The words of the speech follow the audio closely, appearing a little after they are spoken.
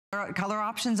color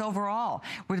options overall.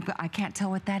 I can't tell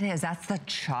what that is. That's the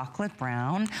chocolate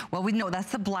brown. Well, we know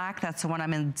that's the black. That's the one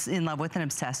I'm in love with and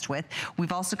obsessed with.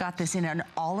 We've also got this in an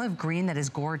olive green that is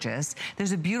gorgeous.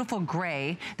 There's a beautiful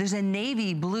gray. There's a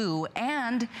navy blue,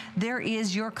 and there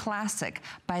is your classic.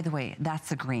 By the way, that's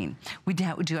the green. We do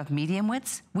have medium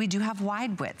widths. We do have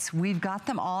wide widths. We've got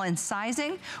them all in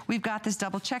sizing. We've got this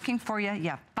double checking for you.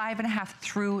 Yeah, 5.5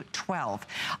 through 12.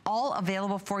 All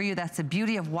available for you. That's the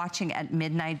beauty of watching at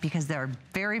midnight, because their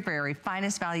very, very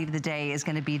finest value of the day is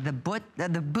going to be the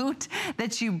boot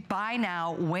that you buy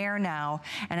now, wear now.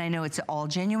 And I know it's all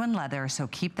genuine leather, so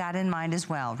keep that in mind as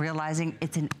well, realizing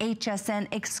it's an HSN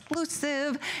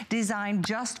exclusive design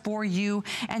just for you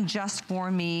and just for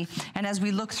me. And as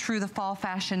we look through the fall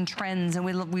fashion trends and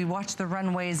we watch the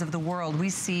runways of the world, we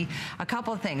see a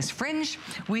couple of things. Fringe,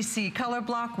 we see color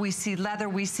block, we see leather,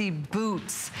 we see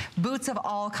boots of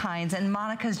all kinds. And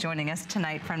Monica's joining us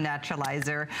tonight from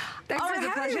Naturalizer. Thanks for having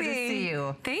me. Pleasure to see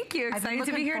you. Thank you. Excited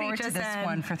to be here at HSN. I've been looking forward to this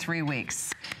one for 3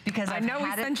 weeks because I know we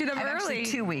sent you them early. Actually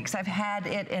 2 weeks. I've had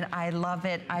it and I love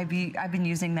it. I've been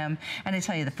using them, and I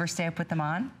tell you, the first day I put them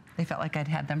on, they felt like I'd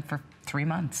had them for 3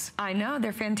 months. I know,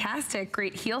 they're fantastic.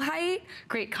 Great heel height,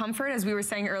 great comfort, as we were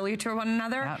saying earlier to one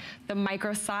another. Yep. The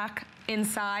micro sock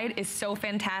inside is so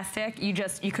fantastic.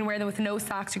 You can wear them with no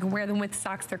socks, you can wear them with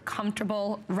socks. They're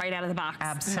comfortable right out of the box.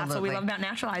 Absolutely. And that's what we love about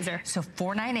Naturalizer. So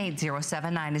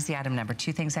 498079 is the item number.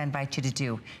 2 things I invite you to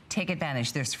do. Take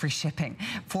advantage, there's free shipping.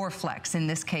 4 flex, in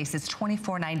this case, it's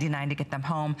 $24.99 to get them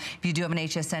home. If you do have an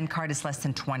HSN card, it's less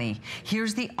than 20.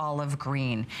 Here's the olive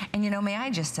green. And you know, may I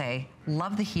just say,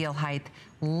 love the heel height,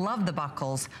 love the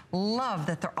buckles, love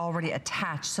that they're already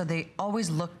attached so they always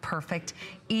look perfect,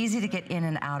 easy to get in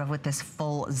and out of with this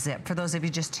full zip. For those of you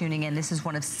just tuning in, this is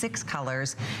one of 6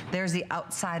 colors. There's the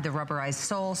outside, the rubberized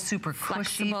sole, super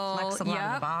cushy, flexible out of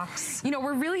the box. You know,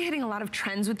 we're really hitting a lot of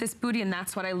trends with this booty, and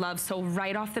that's what I love. So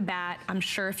right off the bat, I'm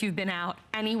sure if you've been out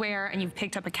anywhere and you've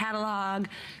picked up a catalog,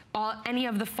 any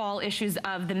of the fall issues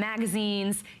of the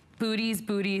magazines,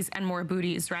 booties, and more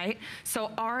booties, right? So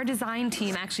our design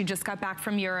team actually just got back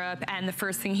from Europe, and the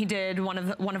first thing he did, one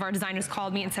of our designers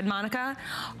called me and said, Monica,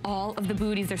 all of the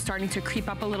booties are starting to creep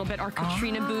up a little bit. Our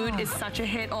Katrina boot is such a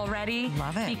hit already.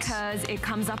 Love it. Because it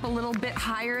comes up a little bit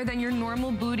higher than your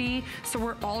normal booty, so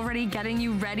we're already getting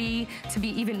you ready to be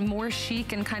even more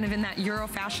chic and kind of in that Euro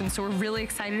fashion, so we're really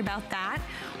excited about that.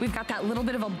 We've got that little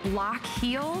bit of a block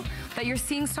heel that you're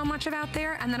seeing so much of out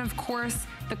there, and then of course,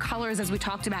 the colors, as we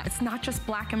talked about, it's not just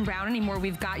black and brown anymore.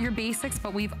 We've got your basics,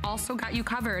 but we've also got you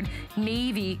covered.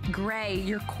 Navy, gray,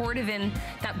 your cordovan,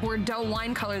 that Bordeaux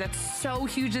wine color that's so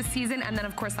huge this season, and then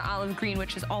of course the olive green,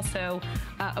 which is also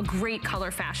a great color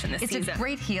fashion this season. It's a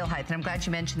great heel height, and I'm glad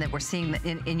you mentioned that we're seeing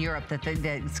in Europe that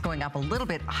it's going up a little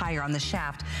bit higher on the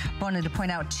shaft. Wanted to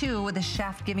point out too, the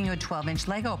shaft giving you a 12-inch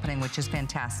leg opening, which is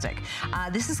fantastic.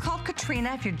 This is called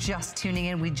Katrina. If you're just tuning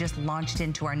in, we just launched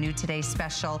into our new Today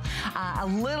special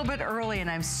a little bit early, and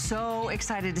I'm so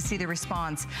excited to see the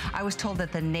response. I was told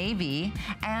that the navy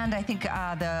and I think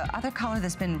the other color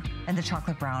that's been, and the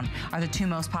chocolate brown, are the 2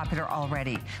 most popular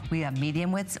already. We have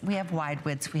medium widths, we have wide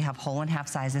widths, we have whole and half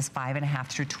sizes, 5.5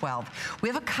 through 12. We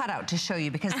have a cutout to show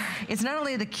you because it's not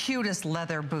only the cutest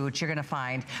leather boot you're gonna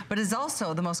find, but it's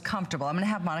also the most comfortable. I'm gonna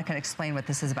have Monica explain what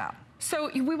this is about.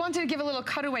 So we wanted to give a little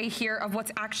cutaway here of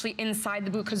what's actually inside the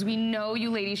boot, because we know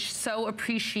you ladies so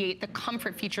appreciate the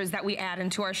comfort features that we add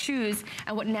into our shoes,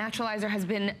 and what Naturalizer has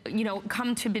been, you know,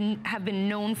 have been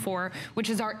known for,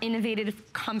 which is our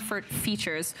innovative comfort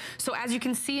features. So as you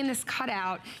can see in this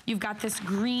cutout, you've got this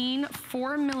green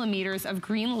 4 millimeters of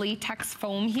green latex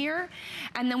foam here,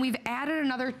 and then we've added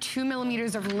another 2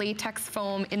 millimeters of latex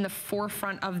foam in the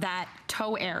forefront of that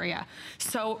toe area.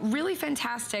 So really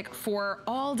fantastic for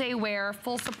all day wear,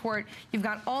 full support. You've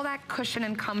got all that cushion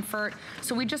and comfort.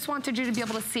 So we just wanted you to be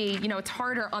able to see, you know, it's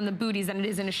harder on the booties than it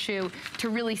is in a shoe to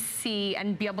really see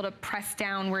and be able to press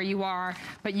down where you are,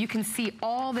 but you can see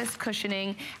all this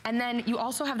cushioning. And then you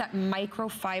also have that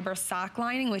microfiber sock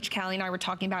lining, which Callie and I were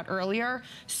talking about earlier.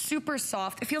 Super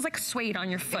soft. It feels like suede on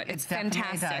your foot. It's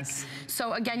fantastic. Does.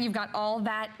 So again, you've got all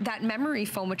that memory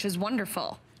foam, which is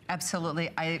wonderful.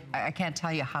 Absolutely. I can't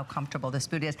tell you how comfortable this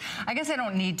boot is. I guess I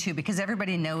don't need to, because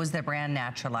everybody knows the brand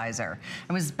Naturalizer.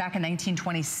 It was back in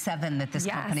 1927 that this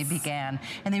company began,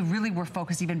 and they really were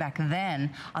focused even back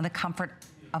then on the comfort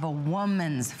of a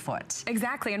woman's foot.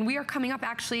 Exactly, and we are coming up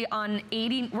actually on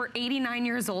we're 89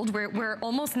 years old. We're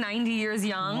almost 90 years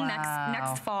young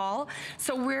next fall.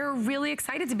 So we're really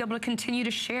excited to be able to continue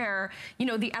to share, you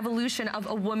know, the evolution of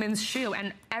a woman's shoe,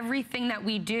 and everything that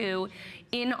we do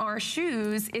in our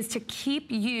shoes is to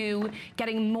keep you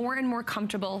getting more and more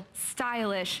comfortable,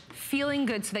 stylish, feeling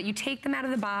good, so that you take them out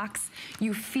of the box,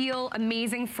 you feel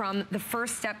amazing from the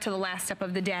first step to the last step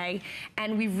of the day.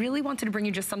 And we really wanted to bring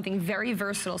you just something very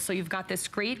versatile. So you've got this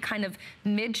great kind of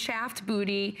mid-shaft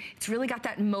booty. It's really got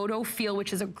that moto feel,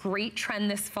 which is a great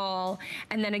trend this fall.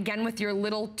 And then again with your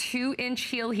little 2-inch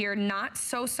heel here, not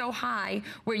so high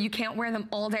where you can't wear them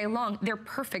all day long. They're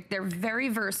perfect. They're very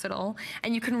versatile,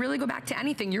 and you can really go back to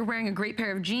anything. You're wearing a great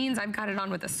pair of jeans. I've got it on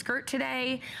with a skirt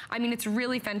today. I mean, it's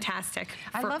really fantastic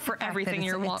for everything in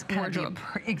your wardrobe.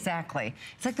 Exactly.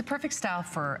 It's like the perfect style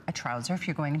for a trouser if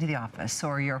you're going into the office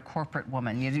or you're a corporate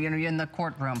woman. You're in the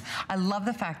courtroom. I love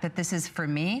the fact that this is for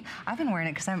me. I've been wearing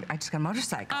it because I just got a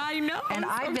motorcycle. I know. And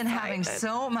I've been having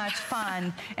so much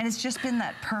fun, and it's just been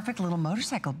that perfect little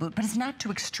motorcycle boot, but it's not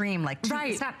too extreme, like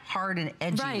it's not hard and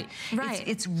edgy.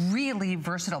 It's really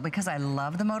versatile because I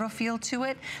love the moto feel to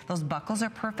it. Those buckles are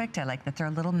perfect. I like that they're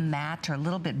a little matte or a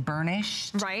little bit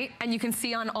burnished. Right, and you can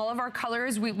see on all of our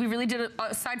colors, we really did,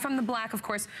 aside from the black, of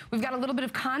course, we've got a little bit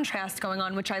of contrast going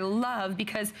on, which I love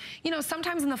because, you know,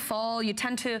 sometimes in the fall, you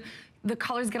tend to, the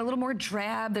colors get a little more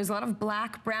drab. There's a lot of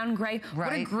black, brown, gray.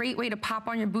 What a great way to pop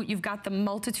on your boot. You've got the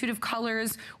multitude of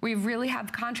colors where you really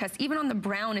have contrast. Even on the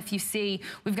brown, if you see,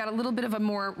 we've got a little bit of a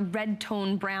more red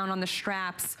tone brown on the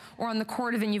straps, or on the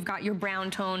cordovan, you've got your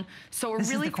brown tone. So this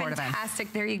really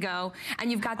fantastic. There you go.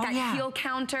 And you've got that heel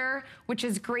counter, which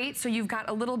is great. So you've got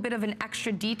a little bit of an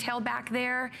extra detail back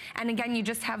there. And again, you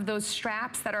just have those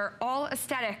straps that are all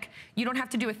aesthetic. You don't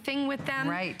have to do a thing with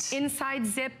them. Inside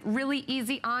zip, really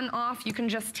easy on, off. You can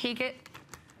just take it,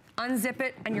 unzip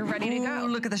it, and you're ready to go.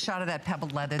 Look at the shot of that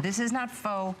pebbled leather. This is not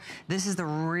faux. This is the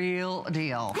real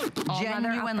deal.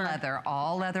 Genuine leather,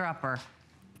 all leather upper.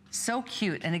 So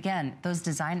cute. And again, those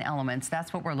design elements,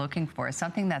 that's what we're looking for.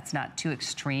 Something that's not too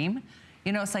extreme.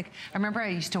 You know, it's like, I remember I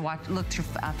used to look through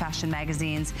fashion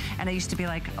magazines, and I used to be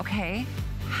like, okay,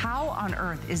 how on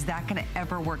earth is that gonna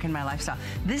ever work in my lifestyle?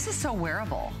 This is so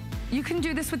wearable. You can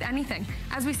do this with anything.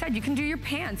 As we said, you can do your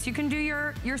pants, you can do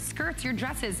your skirts, your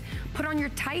dresses, put on your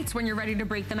tights when you're ready to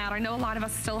break them out. I know a lot of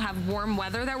us still have warm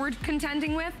weather that we're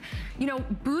contending with. You know,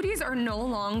 booties are no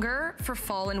longer for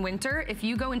fall and winter. If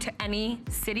you go into any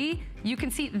city, you can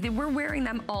see that we're wearing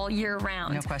them all year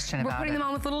round. No question about it. We're putting them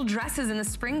on with little dresses in the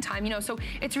springtime, you know, so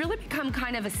it's really become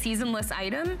kind of a seasonless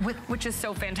item, which is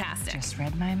so fantastic. Just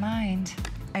read my mind.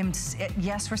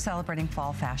 Yes, we're celebrating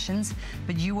fall fashions,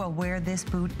 but you will wear this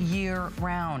boot year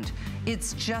round.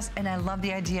 It's just, and I love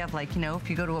the idea of, like, you know, if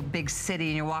you go to a big city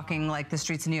and you're walking like the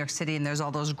streets of New York City and there's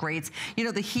all those grates, you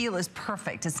know, the heel is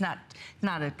perfect. It's not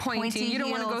a pointy heel. You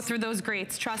don't want to go through those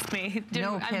grates, trust me.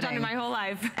 No kidding. I've done it my whole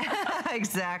life.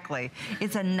 Exactly.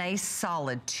 It's a nice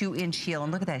solid 2-inch heel,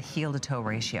 and look at that heel to toe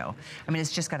ratio. I mean,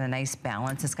 it's just got a nice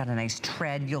balance. It's got a nice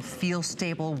tread. You'll feel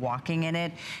stable walking in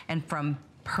it. And from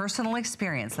personal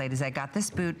experience, ladies, I got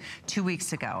this boot 2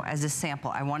 weeks ago as a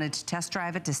sample. I wanted to test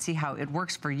drive it to see how it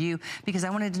works for you because I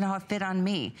wanted to know how it fit on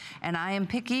me. And I am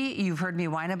picky. You've heard me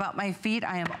whine about my feet.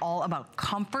 I am all about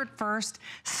comfort first.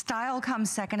 Style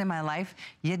comes second in my life.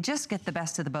 You just get the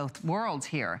best of the both worlds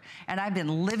here. And I've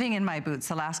been living in my boots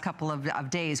the last couple of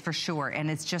days for sure. And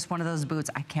it's just one of those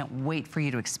boots I can't wait for you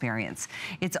to experience.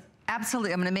 It's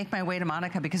absolutely, I'm gonna make my way to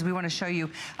Monica because we wanna show you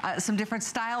some different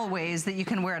style ways that you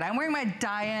can wear it. I'm wearing my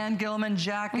Diane Gilman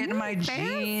jacket and my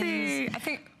jeans. I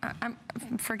think, I'm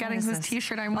forgetting whose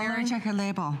t-shirt I'm wearing. Let me check her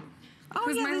label. Oh,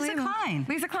 Who's yeah, Lisa Klein.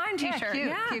 Lisa Klein t-shirt.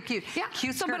 Cute. Yeah.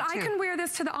 Cute so, skirt but too. I can wear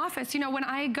this to the office. You know, when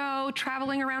I go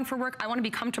traveling around for work, I wanna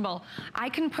be comfortable. I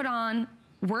can put on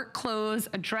work clothes,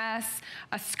 a dress,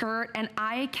 a skirt, and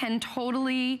I can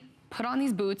totally put on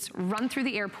these boots, run through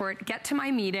the airport, get to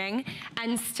my meeting,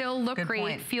 and still look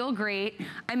great, feel great.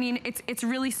 I mean, it's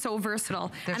really so versatile.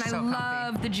 And I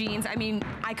love the jeans. I mean,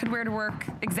 I could wear to work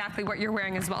exactly what you're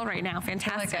wearing as well right now.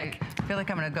 Fantastic. I feel like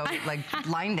I'm gonna go like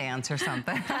line dance or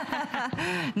something.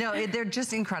 No, they're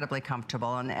just incredibly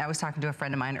comfortable. And I was talking to a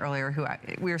friend of mine earlier who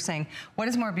we were saying, what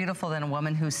is more beautiful than a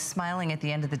woman who's smiling at the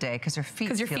end of the day because her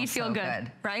feet feel good,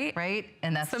 right? Right?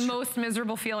 And that's the most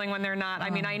miserable feeling when they're not. I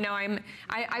mean, I know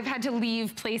I've had to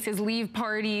leave places, leave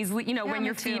parties, you know, when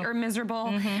your feet are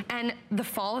miserable. And the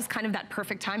fall is kind of that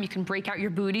perfect time. You can break out your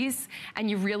booties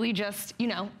and you really just, you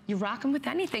know, you rock them with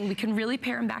anything. We can really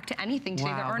pair them back to anything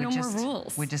today. There are no more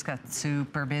rules. We just got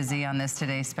super busy on this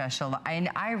today's special.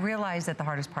 I realize that the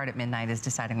hardest part at midnight is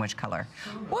deciding which color.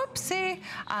 Whoopsie.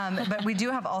 But we do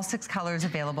have all 6 colors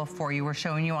available for you. We're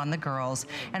showing you on the girls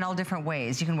and all different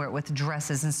ways. You can wear it with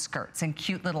dresses and skirts and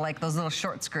cute little, like those little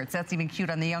short skirts. That's even cute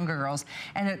on the younger girls.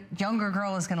 And younger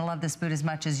girl is gonna love this boot as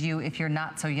much as you if you're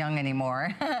not so young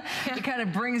anymore. It kind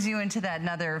of brings you into that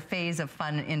another phase of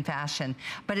fun in fashion.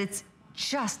 But it's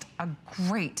just a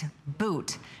great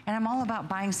boot. And I'm all about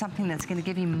buying something that's gonna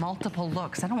give you multiple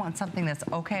looks. I don't want something that's,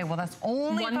 okay, well that's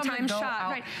only one-time shot,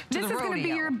 right? This is gonna be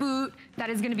your boot that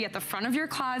is gonna be at the front of your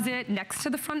closet, next to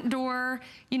the front door,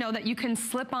 you know, that you can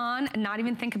slip on and not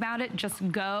even think about it, just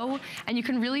go. And you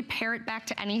can really pair it back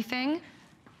to anything.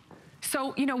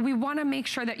 So, you know, we wanna make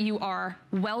sure that you are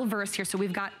well-versed here. So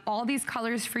we've got all these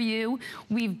colors for you.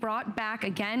 We've brought back,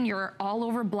 again, your all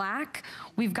over black.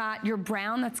 We've got your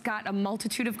brown that's got a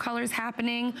multitude of colors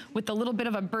happening with a little bit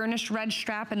of a burnished red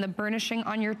strap and the burnishing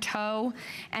on your toe.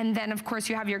 And then, of course,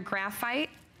 you have your graphite.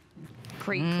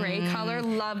 Great gray color,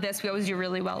 love this. We always do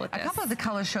really well with this. A couple of the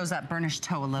colors shows that burnished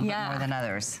toe a little bit more than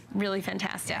others. Really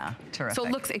fantastic. Yeah, terrific. So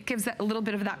it gives a little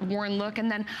bit of that worn look.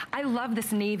 And then I love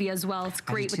this navy as well. It's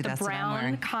great with the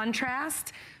brown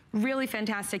contrast. Really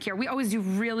fantastic here. We always do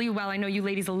really well. I know you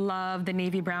ladies love the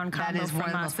navy brown combo. That is one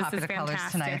of the most popular colors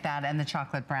tonight, that and the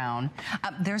chocolate brown.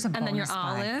 There's a bonus. And then your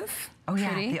olive. Oh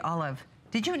yeah, the olive.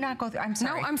 Did you not go through? I'm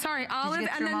sorry. No, I'm sorry. Olive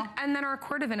and then our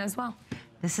cordovan as well.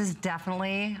 This is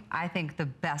definitely, I think, the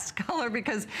best color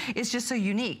because it's just so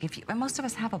unique. And most of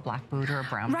us have a black boot or a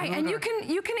brown boot. Right, and you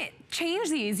can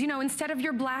change these. You know, instead of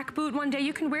your black boot one day,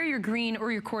 you can wear your green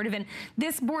or your cordovan.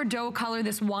 This Bordeaux color,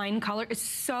 this wine color, is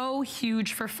so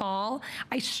huge for fall.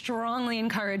 I strongly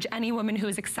encourage any woman who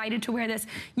is excited to wear this.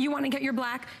 You want to get your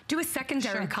black, do a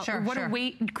secondary color. What a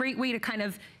great way to kind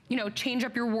of, you know, change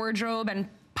up your wardrobe and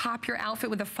pop your outfit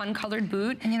with a fun colored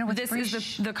boot. And you know, this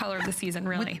is the color of the season,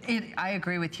 really. I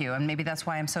agree with you, and maybe that's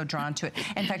why I'm so drawn to it.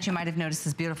 In fact, you might have noticed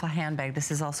this beautiful handbag.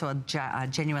 This is also a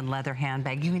genuine leather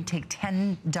handbag. You can take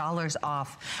 $10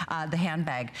 off the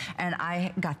handbag. And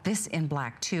I got this in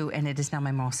black too, and it is now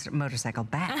my motorcycle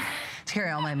bag. To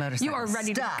carry all my motorcycle You are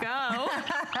ready to go.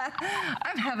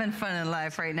 I'm having fun in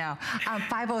life right now.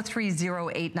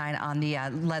 503089 on the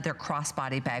leather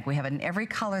crossbody bag. We have it in every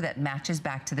color that matches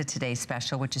back to the Today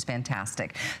Special, which is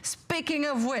fantastic. Speaking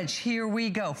of which, here we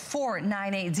go,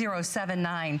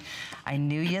 498079. I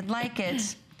knew you'd like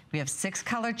it. We have 6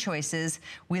 color choices.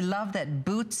 We love that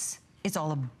boots, it's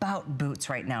all about boots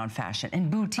right now in fashion,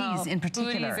 and booties in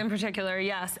particular. Booties in particular,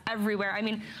 yes, everywhere. I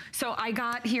mean, so I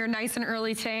got here nice and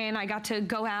early today, and I got to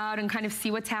go out and kind of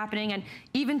see what's happening, and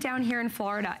even down here in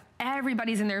Florida,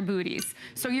 everybody's in their booties.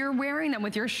 So you're wearing them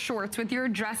with your shorts, with your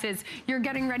dresses, you're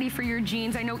getting ready for your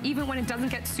jeans. I know even when it doesn't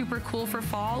get super cool for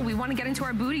fall, we want to get into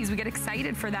our booties. We get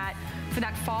excited for that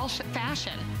fall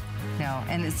fashion. No,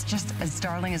 and it's just as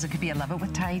darling as it could be. I love it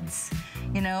with tights.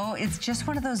 You know, it's just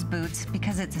one of those boots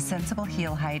because it's a sensible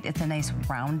heel height. It's a nice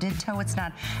rounded toe. It's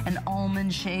not an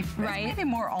almond shape. Right. It's maybe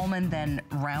more almond than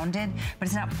rounded, but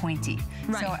it's not pointy.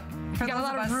 Right. So for you got a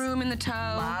lot of room in the toe.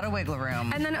 A lot of wiggle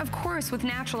room. And then, of course, with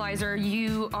Naturalizer,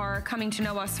 you are coming to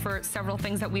know us for several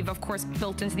things that we've, of course,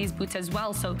 built into these boots as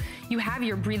well. So you have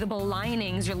your breathable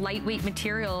linings, your lightweight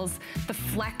materials, the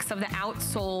flex of the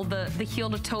outsole, the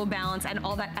heel-to-toe balance, and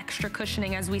all that extra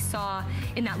cushioning, as we saw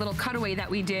in that little cutaway that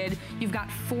we did. You've got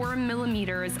 4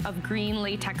 millimeters of green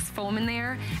latex foam in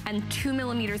there and 2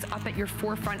 millimeters up at your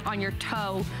forefront on your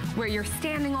toe, where you're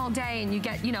standing all day and you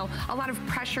get, you know, a lot of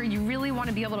pressure. You really want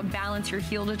to be able to balance your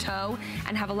heel to toe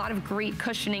and have a lot of great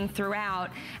cushioning throughout,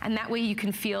 and that way you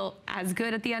can feel as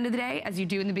good at the end of the day as you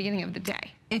do in the beginning of the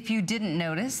day. If you didn't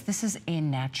notice, this is a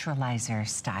Naturalizer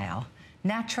style.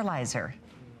 Naturalizer.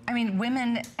 I mean,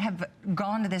 women have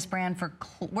gone to this brand for,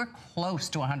 we're close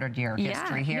to 100-year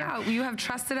history here. Yeah, you have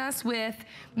trusted us with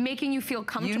making you feel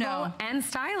comfortable and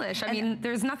stylish. I mean,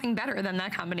 there's nothing better than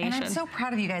that combination. And I'm so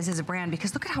proud of you guys as a brand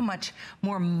because look at how much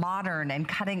more modern and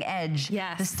cutting edge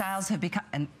the styles have become.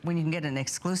 And when you can get an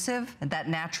exclusive that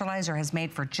Naturalizer has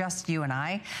made for just you and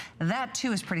I, that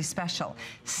too is pretty special.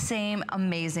 Same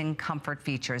amazing comfort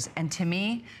features. And to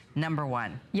me,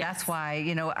 #1. That's why,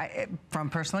 you know, from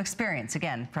personal experience,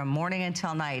 again, from morning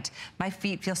until night, my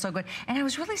feet feel so good. And I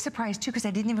was really surprised too because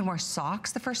I didn't even wear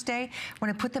socks the first day. When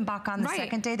I put them back on the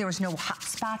second day, there was no hot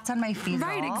spots on my feet at all.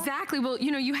 Right, exactly. Well,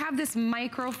 you know, you have this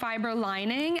microfiber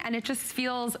lining and it just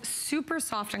feels super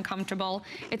soft and comfortable.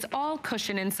 It's all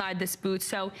cushion inside this boot.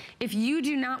 So if you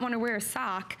do not want to wear a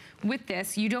sock with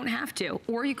this, you don't have to.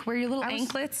 Or you can wear your little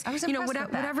anklets, you know,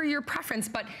 whatever your preference.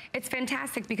 But it's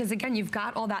fantastic because, again, you've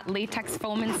got all that latex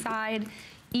foam inside.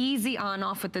 easy on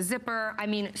off with the zipper. I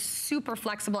mean, super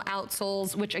flexible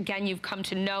outsoles, which again, you've come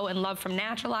to know and love from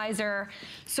Naturalizer.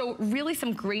 So really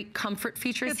some great comfort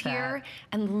features here,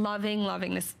 and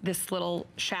loving this little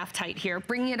shaft height here,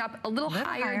 bringing it up a little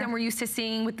higher than we're used to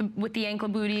seeing with the ankle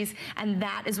booties, and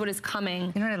that is what is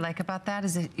coming. You know what I like about that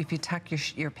is that if you tuck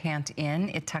your pant in,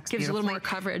 it tucks Gives beautifully. you a little more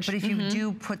coverage. But if you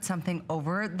do put something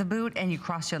over the boot and you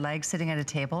cross your legs sitting at a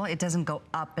table, it doesn't go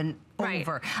up and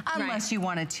over, unless you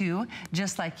wanted to,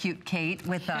 just like cute Kate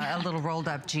with a little rolled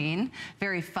up jean.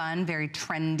 Very fun, very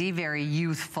trendy, very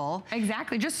youthful.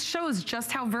 Exactly, just shows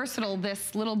just how versatile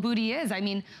this little booty is. I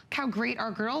mean, look how great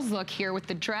our girls look here with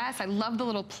the dress. I love the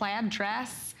little plaid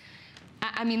dress.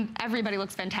 I mean, everybody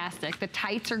looks fantastic. The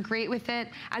tights are great with it.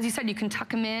 As you said, you can tuck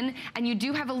them in, and you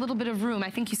do have a little bit of room.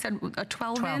 I think you said a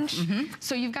 12 inch.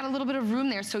 So you've got a little bit of room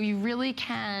there, so you really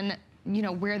can, you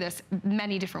know, wear this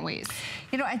many different ways.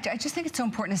 You know, I just think it's so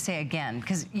important to say again,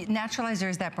 because Naturalizer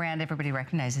is that brand everybody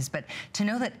recognizes, but to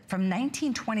know that from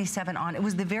 1927 on, it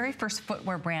was the very first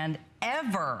footwear brand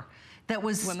ever that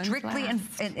was strictly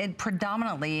and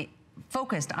predominantly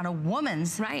focused on a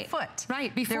woman's foot.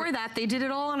 Right, before that, they did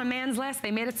it all on a man's last.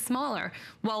 They made it smaller.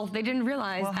 Well, they didn't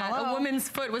realize that a woman's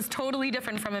foot was totally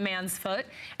different from a man's foot,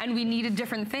 and we needed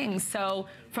different things. So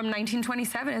from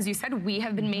 1927, as you said, we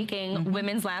have been making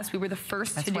women's last. We were the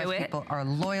first to do it. That's why people are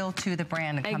loyal to the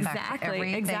brand and come back to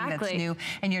everything that's new.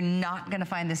 And you're not going to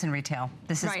find this in retail.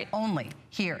 This is only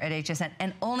here at HSN.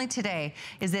 And only today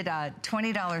is it a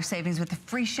 $20 savings with the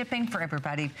free shipping for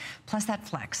everybody, plus that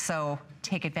flex. So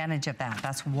take advantage of that.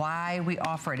 That's why we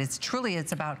offer it. It's truly,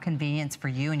 it's about convenience for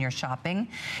you and your shopping.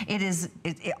 It is,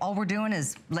 all we're doing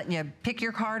is letting you pick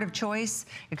your card of choice.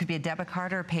 It could be a debit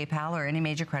card or a PayPal or any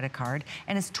major credit card.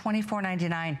 And it's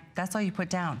 $24.99. That's all you put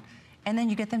down. And then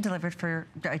you get them delivered to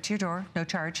your door, no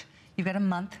charge. You've got a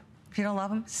month. If you don't love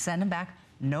them, send them back.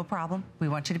 No problem. We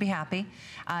want you to be happy.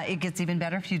 It gets even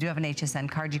better if you do have an HSN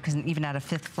card. You can even add a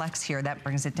fifth flex here. That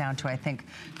brings it down to, I think,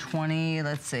 20,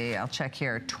 let's see, I'll check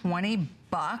here, 20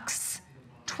 bucks,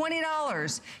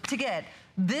 $20 to get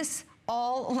this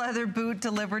all leather boot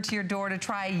delivered to your door to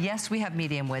try. Yes, we have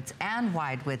medium widths and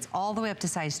wide widths all the way up to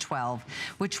size 12,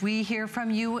 which we hear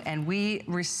from you, and we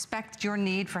respect your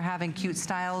need for having cute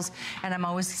styles, and I'm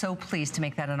always so pleased to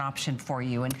make that an option for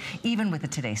you, and even with a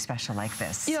Today Special like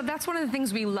this. You know, that's one of the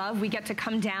things we love. We get to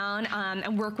come down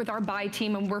and work with our buy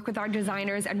team and work with our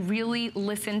designers and really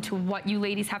listen to what you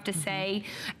ladies have to say,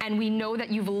 and we know that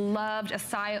you've loved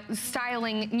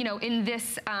styling, you know, in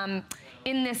this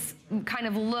kind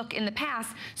of look in the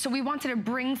past. So we wanted to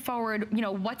bring forward, you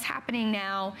know, what's happening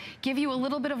now, give you a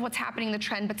little bit of what's happening in the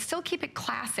trend, but still keep it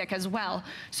classic as well.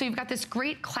 So you've got this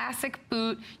great classic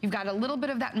boot, you've got a little bit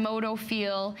of that moto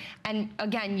feel, and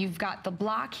again, you've got the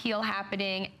block heel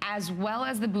happening as well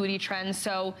as the booty trend.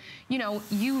 So, you know,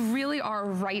 you really are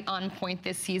right on point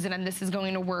this season, and this is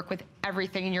going to work with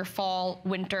everything in your fall,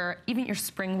 winter, even your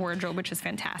spring wardrobe, which is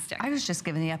fantastic. I was just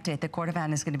giving the update that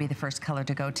Cordovan is going to be the first color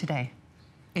to go today.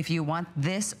 If you want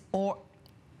this, or,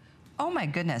 oh my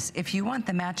goodness, if you want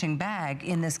the matching bag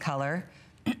in this color,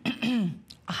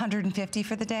 $150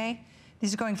 for the day.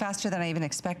 These are going faster than I even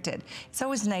expected. It's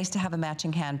always nice to have a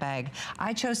matching handbag.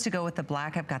 I chose to go with the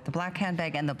black. I've got the black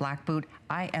handbag and the black boot.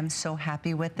 I am so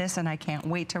happy with this, and I can't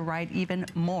wait to ride even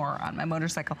more on my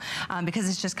motorcycle because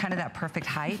it's just kind of that perfect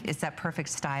height. It's that perfect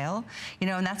style, you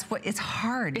know, and that's what, it's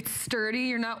hard. It's sturdy,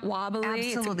 you're not wobbly.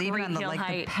 Absolutely, even on the, like,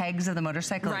 the pegs of the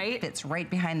motorcycle, it fits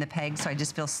right behind the pegs, so I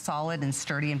just feel solid and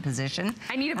sturdy in position.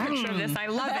 I need a picture of this, I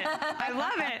love it. I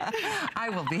love it. I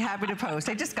will be happy to post.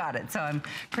 I just got it, so I'm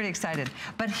pretty excited.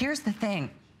 But here's the thing.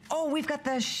 Oh, we've got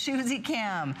the Shoesy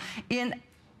Cam in,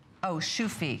 oh,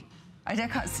 Shoofy. I did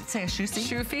say a shoesy.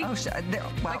 Shoofy? Oh,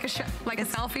 well, like a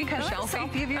selfie? Kind of like a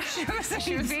selfie of your shoes.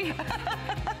 Shoofy.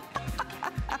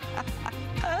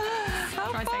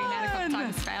 Try saying that a couple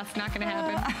times fast. Not going to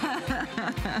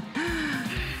happen.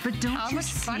 But don't you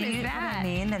see what I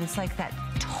mean? That it's like that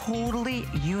totally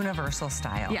universal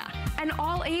style. Yeah, and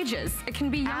all ages. It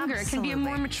can be younger. It can be a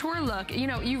more mature look. You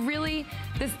know, you really,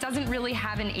 this doesn't really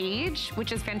have an age,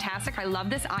 which is fantastic. I love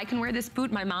this. I can wear this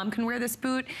boot. My mom can wear this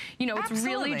boot. You know, it's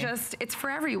really just, it's for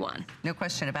everyone. No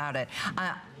question about it.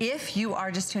 If you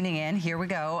are just tuning in, here we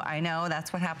go. I know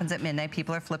that's what happens at midnight.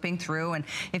 People are flipping through, and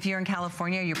if you're in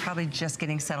California, you're probably just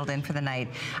getting settled in for the night.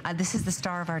 This is the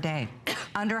star of our day.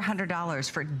 Under $100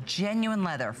 for genuine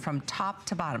leather from top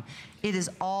to bottom. It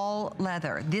is all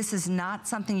leather. This is not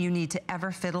something you need to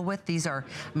ever fiddle with. These are,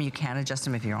 I mean, you can adjust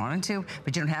them if you wanted to,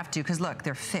 but you don't have to, because look,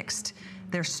 they're fixed.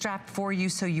 They're strapped for you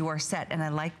so you are set. And I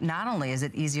like, not only is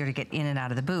it easier to get in and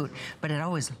out of the boot, but it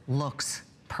always looks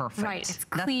perfect. Right, it's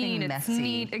clean, it's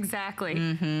neat, exactly.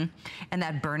 And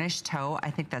that burnished toe,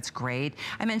 I think that's great.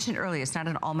 I mentioned earlier, it's not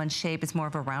an almond shape, it's more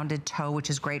of a rounded toe, which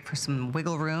is great for some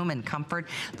wiggle room and comfort.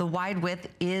 The wide width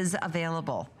is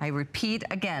available. I repeat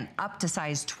again, up to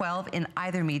size 12 in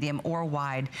either medium or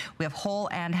wide. We have whole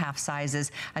and half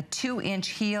sizes. A 2-inch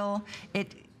heel.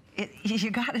 You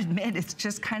gotta admit, it's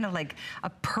just kind of like a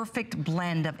perfect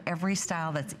blend of every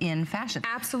style that's in fashion.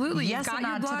 Absolutely. Yes, you've got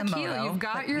your block heel, you've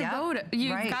got your boat,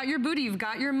 you've got your booty, you've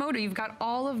got your motor, you've got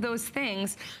all of those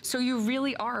things. So you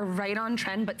really are right on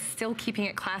trend, but still keeping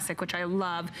it classic, which I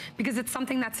love, because it's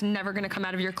something that's never gonna come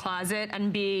out of your closet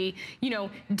and be, you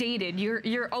know, dated.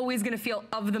 You're always gonna feel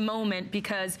of the moment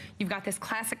because you've got this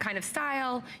classic kind of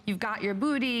style, you've got your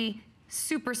booty,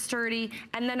 super sturdy,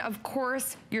 and then of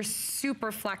course you're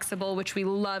super flexible, which we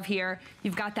love here.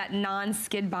 You've got that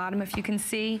non-skid bottom, if you can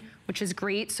see, which is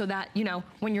great, so that, you know,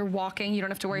 when you're walking, you don't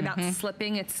have to worry about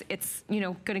slipping. It's you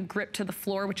know, gonna grip to the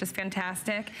floor, which is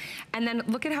fantastic. And then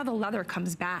look at how the leather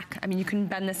comes back. I mean, you can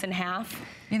bend this in half.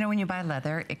 You know, when you buy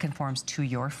leather, it conforms to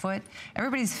your foot.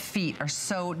 Everybody's feet are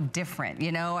so different,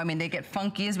 you know? I mean, they get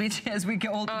funky as we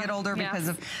get older because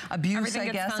of abuse, I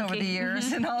guess, over the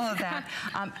years and all of that.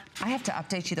 I have to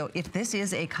update you, though. If this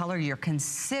is a color you're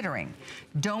considering,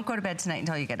 don't go to bed tonight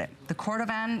until you get it. The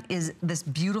cordovan is this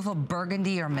beautiful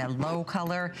burgundy or Merlot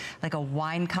color, like a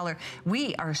wine color.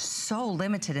 We are so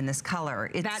limited in this color.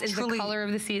 That is the color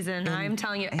of the season. I'm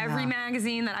telling you, every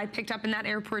magazine that I picked up in that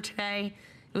airport today,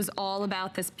 it was all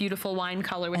about this beautiful wine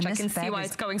color, which I can see why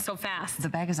it's going so fast. The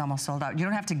bag is almost sold out. You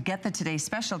don't have to get the Today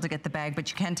Special to get the bag, but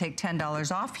you can take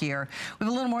 $10 off here. We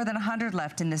have a little more than 100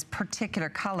 left in this particular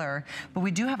color, but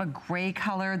we do have a gray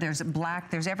color. There's black.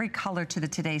 There's every color to the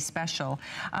Today Special.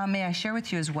 May I share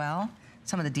with you as well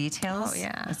some of the details? Oh,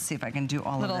 yeah. Let's see if I can do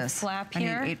all of this. Little flap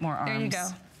here. I need 8 more arms. There you go.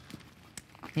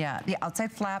 Yeah, the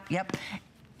outside flap, yep.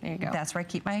 There you go. That's where I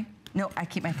keep my... No, I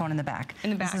keep my phone in the back.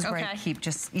 In the back, This is where I keep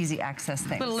just easy access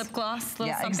things. Little lip gloss,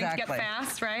 little something to get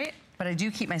fast, right? But I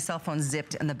do keep my cell phone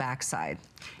zipped in the back side.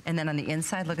 And then on the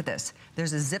inside, look at this.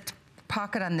 There's a zipped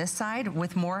pocket on this side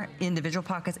with more individual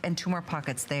pockets and 2 more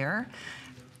pockets there.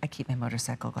 I keep my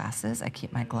motorcycle glasses. I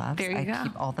keep my gloves. There you go. I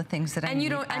keep all the things that I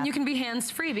need. And you can be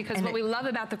hands-free because what we love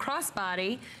about the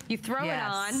crossbody, you throw it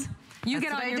on, you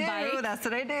get on your bike. That's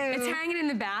what I do. It's hanging in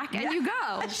the back, and you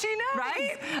go. She knows.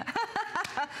 Right?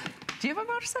 Do you have a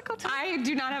motorcycle too? I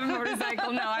do not have a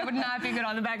motorcycle. No, I would not be good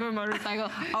on the back of a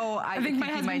motorcycle. Oh, I think my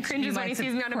husband cringes when he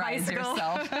sees me on a bicycle.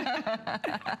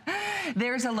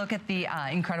 There's a look at the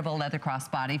incredible leather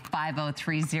crossbody,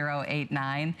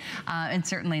 503089, and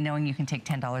certainly knowing you can take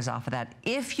 $10 off of that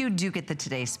if you do get the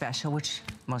Today Special, which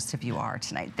most of you are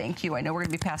tonight. Thank you. I know we're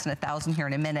going to be passing 1,000 here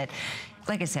in a minute.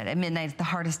 Like I said, at midnight, the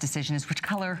hardest decision is which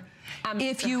color.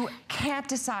 If you can't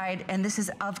decide, and this is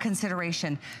of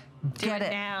consideration, get it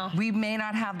now. We may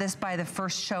not have this by the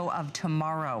first show of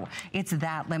tomorrow. It's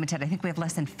that limited. I think we have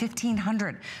less than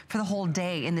 1,500 for the whole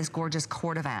day in this gorgeous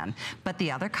cordovan. But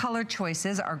the other color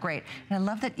choices are great. And I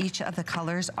love that each of the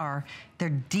colors are, they're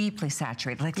deeply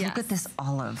saturated. Like, look at this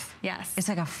olive. Yes. It's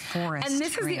like a forest And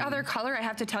this green. is the other color I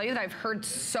have to tell you that I've heard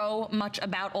so much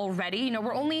about already. You know,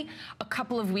 we're only a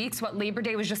couple of weeks. What, Labor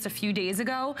Day was just a few days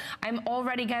ago. I'm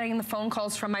already getting the phone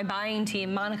calls from my buying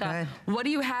team. Monica, what do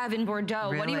you have in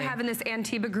Bordeaux? What do you have in this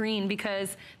Antiba green?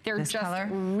 Because they're just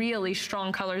really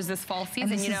strong colors this fall season,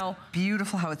 and this is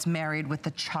beautiful how it's married with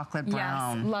the chocolate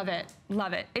brown. Yes, love it,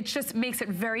 love it. It just makes it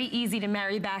very easy to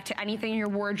marry back to anything in your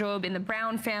wardrobe in the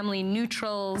brown family,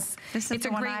 neutrals. This is it's a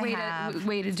great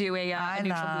way to do a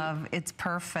neutral boot. It's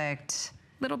perfect.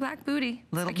 Little black booty.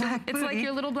 Little black booty. It's like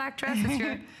your little black dress.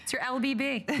 It's your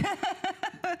LBB.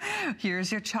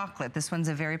 Here's your chocolate. This one's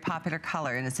a very popular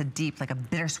color, and it's a deep, like a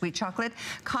bittersweet chocolate,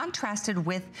 contrasted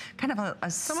with kind of a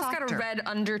it's almost got a red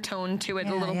undertone to it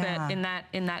a little bit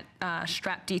in that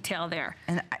strap detail there.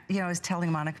 And you know, I was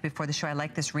telling Monica before the show, I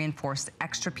like this reinforced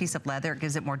extra piece of leather. It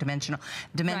gives it more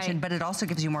dimension, but it also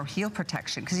gives you more heel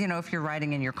protection. Because you know, if you're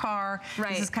riding in your car,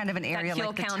 this is kind of an area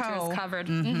like the toe. That heel counter is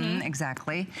covered.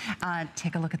 Exactly.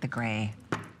 Take a look at the gray.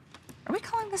 Are we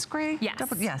calling this gray? Yes.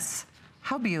 Yes.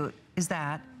 How beautiful is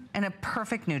that? And a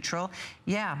perfect neutral.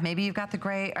 Yeah, maybe you've got the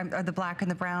gray or the black and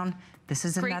the brown. This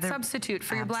is great another substitute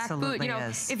for your black boot. You know,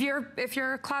 if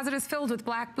your closet is filled with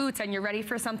black boots and you're ready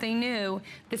for something new,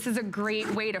 this is a great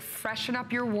way to freshen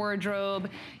up your wardrobe.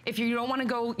 If you don't want to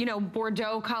go, you know,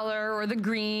 Bordeaux color or the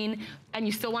green, and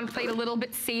you still want to play it a little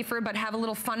bit safer but have a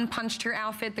little fun punch to your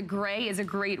outfit, the gray is a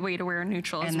great way to wear a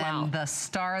neutral as well. And then the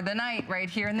star of the night right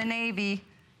here in the navy.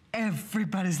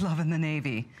 Everybody's loving the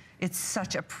navy. It's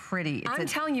such a pretty... I'm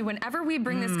telling you, whenever we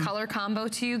bring this color combo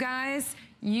to you guys,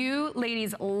 You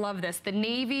ladies love this. The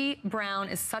navy brown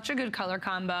is such a good color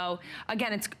combo.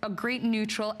 Again, it's a great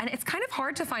neutral, and it's kind of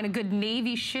hard to find a good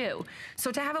navy shoe.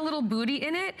 So to have a little booty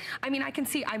in it, I mean, I can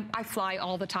see, I fly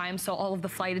all the time, so all of the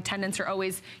flight attendants are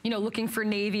always, you know, looking for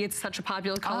navy. It's such a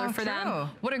popular color for them.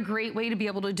 What a great way to be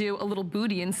able to do a little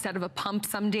booty instead of a pump.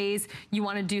 Some days you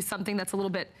want to do something that's a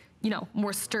little bit, you know,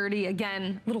 more sturdy,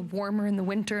 again, a little warmer in the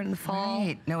winter and the fall.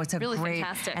 Right. No, it's a really great,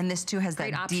 fantastic. And this too has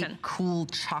great that option. deep, cool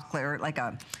chocolate, or like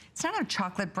a, it's not a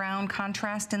chocolate brown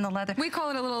contrast in the leather. We call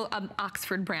it a little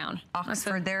Oxford brown.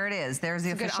 Oxford, there it is. There's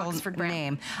the official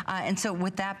name. And so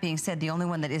with that being said, the only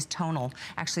one that is tonal,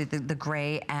 actually the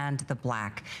gray and the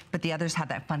black, but the others have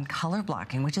that fun color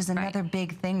blocking, which is another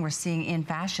big thing we're seeing in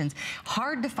fashions.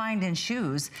 Hard to find in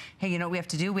shoes. Hey, you know what we have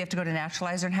to do? We have to go to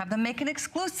Naturalizer and have them make an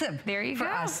exclusive for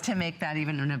us to make that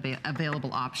even an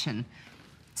available option.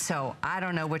 So I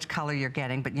don't know which color you're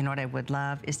getting, but you know what I would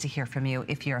love is to hear from you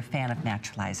if you're a fan of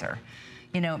Naturalizer.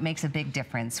 You know, it makes a big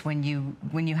difference when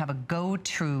you have a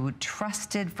go-to,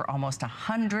 trusted for almost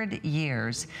 100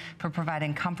 years for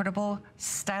providing comfortable,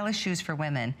 stylish shoes for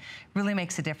women. Really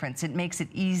makes a difference. It makes it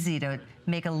easy to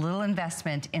make a little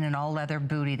investment in an all-leather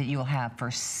booty that you will have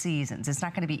for seasons. It's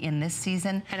not going to be in this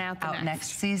season and out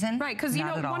next season. Right, because you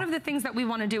know, one of the things that we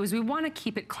want to do is we want to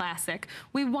keep it classic.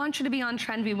 We want you to be on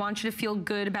trend. We want you to feel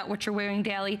good about what you're wearing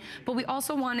daily, but we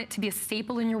also want it to be a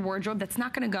staple in your wardrobe that's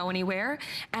not going to go anywhere.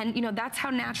 And you know, that's how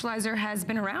Naturalizer has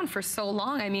been around for so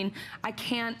long. I mean, I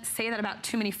can't say that about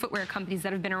too many footwear companies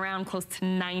that have been around close to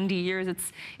 90 years.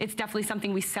 It's definitely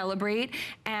something we celebrate,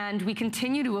 and we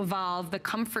continue to evolve the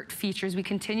comfort features. We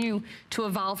continue to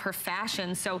evolve her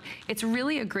fashion. So it's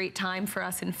really a great time for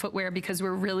us in footwear because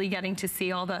we're really getting to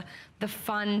see all the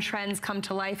fun trends come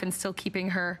to life and still keeping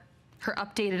her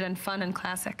updated and fun and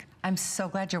classic. I'm so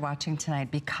glad you're watching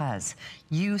tonight because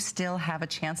you still have a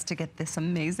chance to get this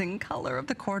amazing color of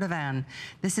the cordovan.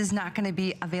 This is not going to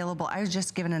be available. I was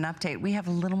just given an update. We have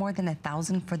a little more than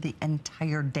 1,000 for the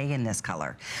entire day in this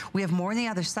color. We have more in the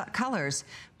other colors,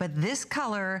 but this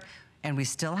color, and we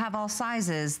still have all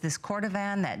sizes, this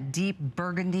cordovan, that deep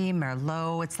burgundy,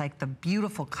 merlot, it's like the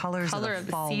beautiful colors of the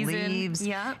fall leaves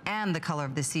and the color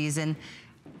of the season.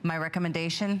 My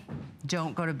recommendation,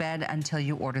 don't go to bed until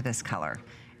you order this color.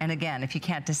 And again, if you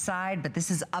can't decide, but this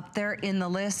is up there in the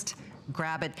list,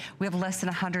 grab it. We have less than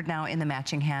 100 now in the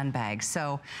matching handbag.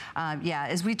 So yeah,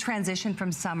 as we transition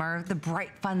from summer, the bright,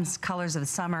 fun colors of the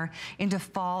summer into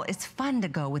fall, it's fun to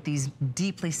go with these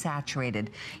deeply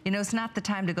saturated. You know, it's not the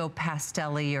time to go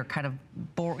pastel-y or kind of,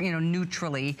 you know,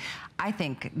 neutrally. I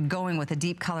think going with a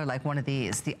deep color like one of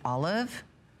these, the olive,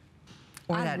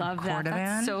 or I love cordovan, that.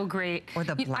 That's so great. Or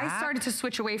the black. I started to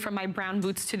switch away from my brown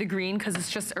boots to the green because it's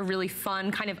just a really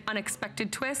fun, kind of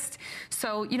unexpected twist.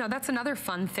 So, you know, that's another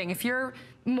fun thing. If you're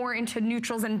more into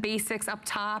neutrals and basics up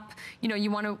top, you know, you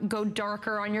want to go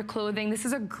darker on your clothing, this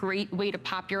is a great way to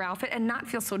pop your outfit and not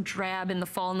feel so drab in the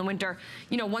fall and the winter.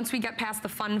 You know, once we get past the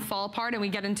fun fall part and we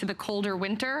get into the colder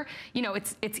winter, you know,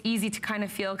 it's easy to kind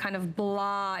of feel kind of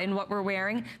blah in what we're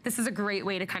wearing. This is a great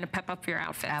way to kind of pep up your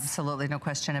outfits. Absolutely, no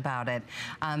question about it.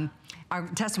 Our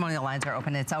testimonial lines are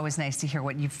open. It's always nice to hear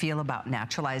what you feel about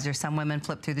Naturalizer. Some women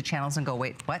flip through the channels and go,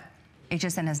 wait, what?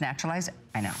 HSN has Naturalizer?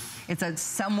 I know. It's a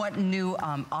somewhat new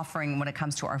offering when it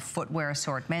comes to our footwear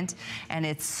assortment, and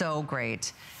it's so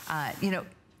great. You know,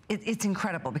 it's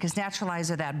incredible because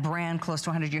Naturalizer, that brand, close to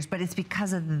 100 years, but it's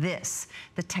because of this,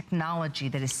 the technology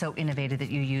that is so innovative that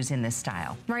you use in this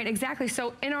style. Right, exactly.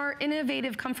 So in our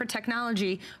innovative comfort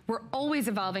technology, we're always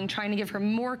evolving, trying to give her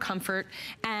more comfort.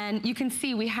 And you can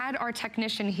see, we had our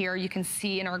technician here, you can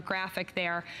see in our graphic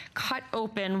there, cut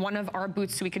open one of our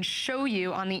boots so we could show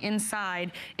you on the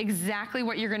inside exactly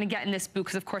what you're gonna get in this boot,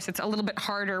 because of course it's a little bit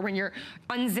harder when you're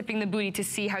unzipping the booty to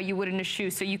see how you would in a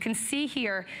shoe. So you can see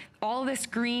here, all this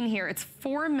green here, it's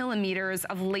 4 millimeters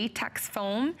of latex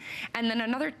foam, and then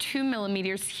another 2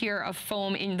 millimeters here of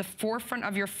foam in the forefront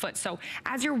of your foot. So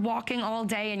as you're walking all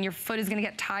day and your foot is gonna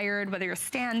get tired, whether you're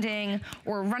standing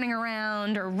or running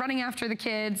around or running after the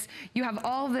kids, you have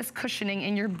all of this cushioning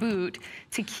in your boot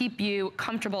to keep you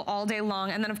comfortable all day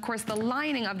long. And then of course the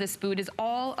lining of this boot is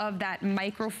all of that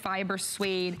microfiber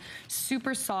suede,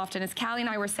 super soft. And as Callie and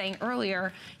I were saying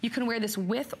earlier, you can wear this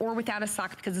with or without a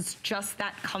sock because it's just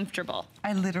that comfortable.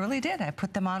 I literally did. I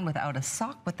put them on without a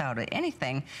sock, without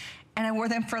anything. And I wore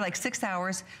them for like 6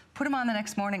 hours, put them on the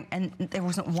next morning, and there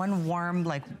wasn't one warm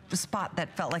like spot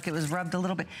that felt like it was rubbed a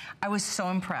little bit. I was so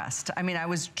impressed. I mean, I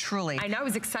was truly. I know, I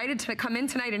was excited to come in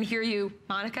tonight and hear you,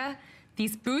 Monica.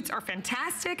 These boots are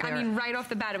fantastic. I mean, right off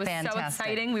the bat, it was so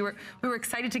exciting. We were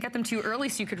excited to get them to you early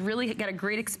so you could really get a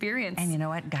great experience. And you know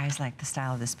what? Guys like the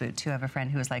style of this boot too. I have a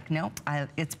friend who was like, nope,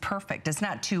 it's perfect. It's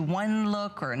not too one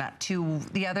look or not too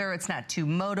the other. It's not too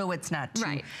moto. It's not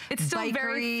too It's still bikery.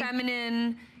 Very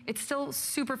feminine. It's still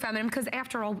super feminine because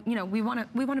after all, you know, we want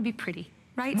to be pretty.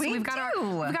 Right? So we've got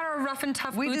our rough and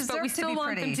tough boots, but we still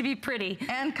want them to be pretty.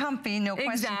 And comfy, no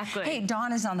question. Exactly. Hey,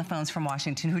 Dawn is on the phones from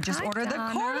Washington who just ordered the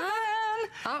cordovan.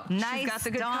 Oh, nice, she's got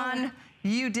the good Dawn. color.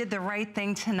 You did the right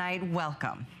thing tonight.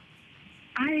 Welcome.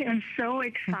 I am so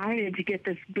excited to get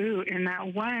this boot, and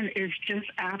that one is just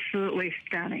absolutely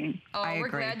stunning. Oh, we're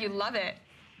glad you love it.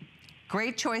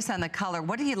 Great choice on the color.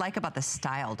 What do you like about the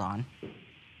style, Dawn?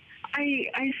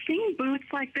 I've seen boots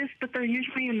like this, but they're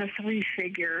usually in the 3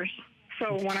 figures.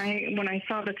 So when I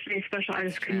saw the Today Special, I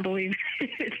just couldn't believe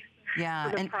it. Yeah,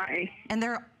 for the price. And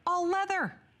they're all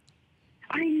leather.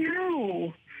 I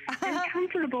know. And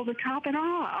comfortable to top it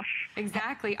off.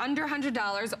 Exactly. Under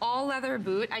 $100, all leather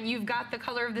boot, and you've got the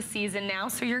color of the season now,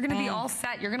 so you're going to be all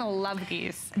set. You're going to love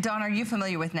these. Dawn, are you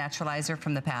familiar with Naturalizer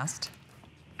from the past?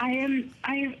 I am.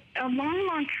 A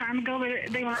long time ago,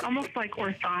 they were almost like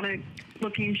orthotic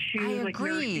looking shoes, like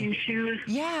nursing shoes.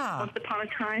 Yeah. Once upon a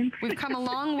time. We've come a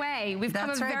long way. We've come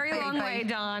a very long way,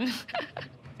 Dawn.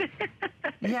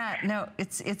 Yeah, no,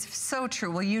 it's so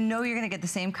true. Well, you know you're going to get the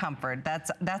same comfort.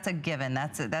 That's a given.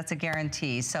 That's a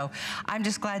guarantee. So I'm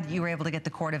just glad that you were able to get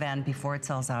the cordovan before it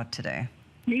sells out today.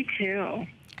 Me too.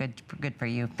 Good for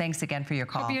you. Thanks again for your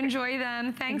call. Hope you enjoy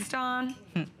them. Thanks, Dawn.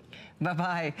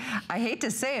 Bye-bye. I hate to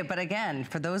say it, but again,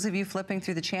 for those of you flipping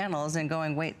through the channels and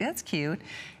going, wait, that's cute.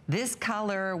 This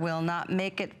color will not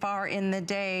make it far in the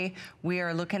day. We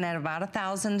are looking at about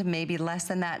 1,000, maybe less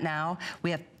than that now.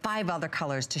 We have 5 other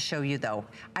colors to show you though.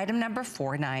 Item number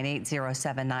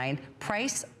 498079,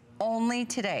 price only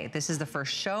today. This is the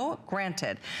first show,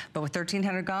 granted, but with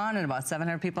 1,300 gone and about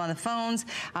 700 people on the phones,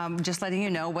 just letting you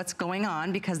know what's going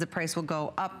on because the price will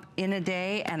go up in a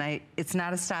day, and it's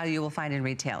not a style you will find in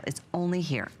retail. It's only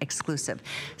here, exclusive.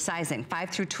 Sizing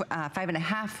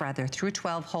 5.5 rather through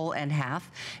 12, whole and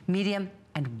half, medium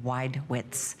and wide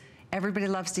widths. Everybody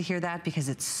loves to hear that because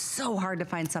it's so hard to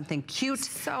find something cute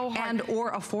and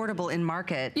or affordable in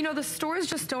market. You know, the stores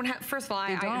just don't have, first of all,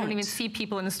 I don't even see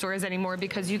people in the stores anymore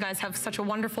because you guys have such a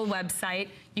wonderful website.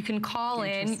 You can call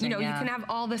in, you know, you can have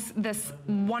all this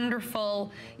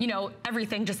wonderful, you know,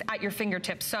 everything just at your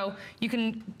fingertips. So you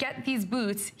can get these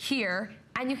boots here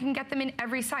and you can get them in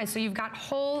every size. So you've got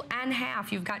whole and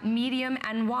half, you've got medium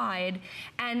and wide.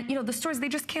 And you know, the stores, they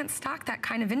just can't stock that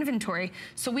kind of inventory.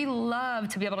 So we love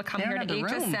to be able to come here to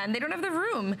HSN. They don't have the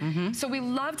room. So we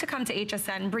love to come to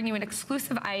HSN, bring you an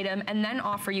exclusive item, and then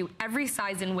offer you every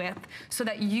size and width so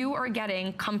that you are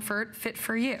getting comfort fit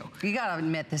for you. You gotta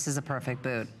admit, this is a perfect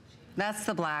boot. That's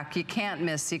the black. You can't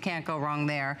miss, you can't go wrong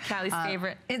there. Callie's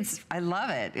favorite. I love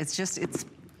it. It's just, it's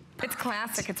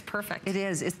classic, it's perfect. It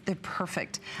is, they're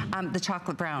perfect. The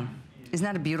chocolate brown, isn't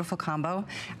that a beautiful combo?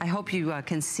 I hope you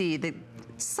can see that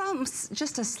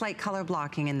just a slight color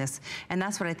blocking in this, and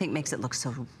that's what I think makes it look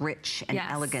so rich and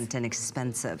elegant and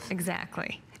expensive.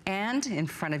 Exactly. And in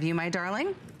front of you, my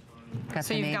darling,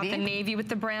 so you've got the navy with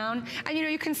the brown. And you know,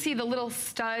 you can see the little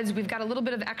studs. We've got a little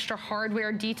bit of extra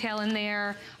hardware detail in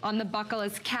there on the buckle.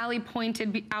 As Callie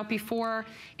pointed out before,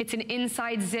 it's an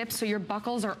inside zip, so your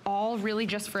buckles are all really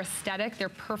just for aesthetic. They're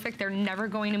perfect. They're never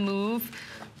going to move.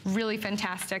 Really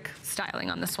fantastic styling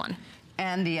on this one.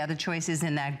 And the other choice is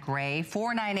in that gray,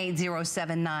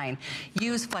 498079.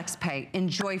 Use FlexPay,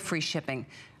 enjoy free shipping.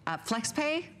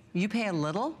 FlexPay, you pay a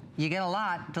little, you get a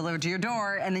lot delivered to your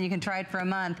door, and then you can try it for a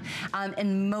month.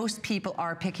 And most people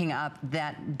are picking up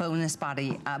that bonus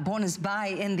buy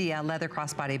in the leather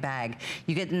crossbody bag.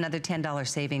 You get another $10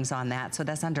 savings on that, so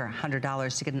that's under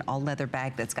 $100 to get an all leather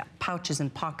bag that's got pouches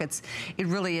and pockets. It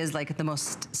really is like the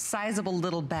most sizable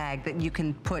little bag that you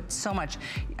can put so much.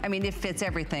 I mean, it fits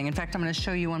everything. In fact, I'm gonna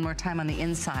show you one more time on the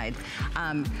inside.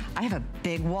 I have a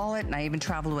big wallet, and I even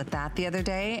traveled with that the other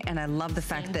day, and I love the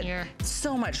fact that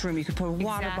so much room. You could put a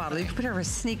water bottle, you could put your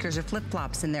sneakers or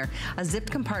flip-flops in there. A zipped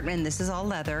compartment, and this is all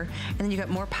leather. And then you got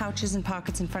more pouches and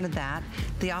pockets in front of that.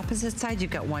 The opposite side,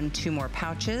 you've got 1, 2 more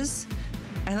pouches.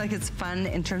 I like it's fun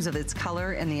in terms of its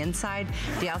color and the inside.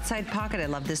 The outside pocket, I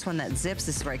love this one that zips.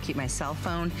 This is where I keep my cell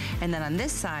phone. And then on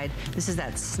this side, this is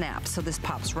that snap. So this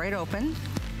pops right open,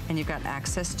 and you've got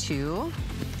access to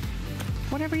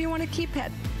whatever you want to keep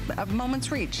it. a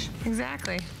moment's reach.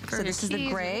 Exactly. So this is the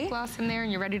gray. Gloss in there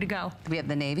and you're ready to go. We have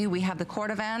the navy. We have the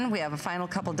cordovan. We have a final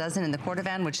couple dozen in the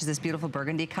cordovan, which is this beautiful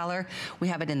burgundy color. We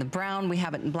have it in the brown. We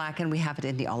have it in black, and we have it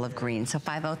in the olive green. So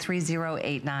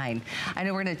 503089. I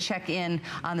know we're going to check in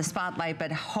on the spotlight,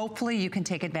 but hopefully you can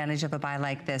take advantage of a buy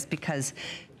like this, because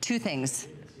two things.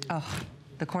 Oh,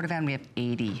 the cordovan, we have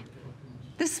 80.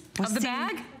 This was of the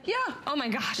bag? Yeah. Oh my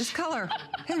gosh. This color.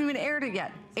 Haven't even aired it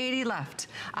yet. 80 left.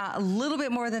 A little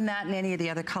bit more than that in any of the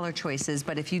other color choices,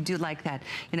 but if you do like that,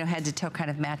 you know, head to toe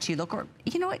kind of matchy look, or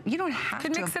you know what, you don't have to.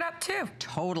 Could mix it up too.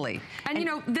 Totally. And you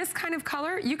know, this kind of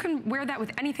color, you can wear that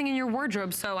with anything in your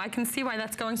wardrobe, so I can see why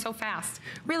that's going so fast.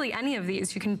 Really, any of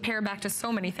these, you can pair back to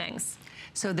so many things.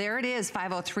 So there it is,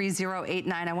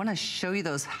 503089. I want to show you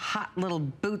those hot little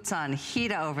boots on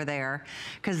Hita over there,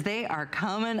 because they are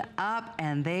coming up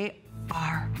and they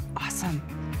are awesome.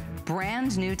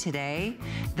 Brand new today.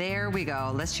 There we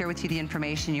go. Let's share with you the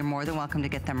information. You're more than welcome to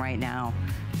get them right now.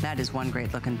 That is one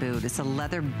great looking boot. It's a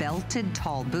leather belted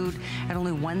tall boot at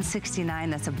only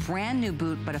 $169. That's a brand new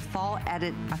boot, but a fall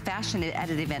edit, a fashion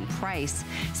edit event price,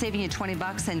 saving you 20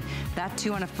 bucks. And that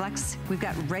too on a flex. We've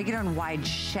got regular and wide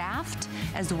shaft,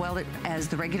 as well as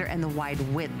the regular and the wide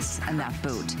widths on that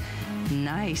boot.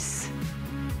 Nice.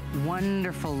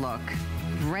 Wonderful look.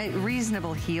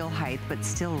 Reasonable heel height, but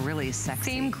still really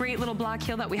sexy. Same great little block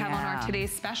heel that we have on our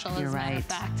today's special, as a matter of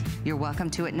fact. You're welcome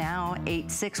to it now,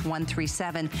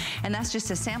 86137. And that's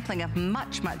just a sampling of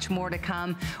much, much more to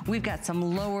come. We've got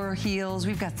some lower heels,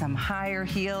 we've got some higher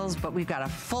heels, but we've got a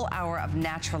full hour of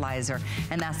Naturalizer,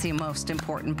 and that's the most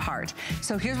important part.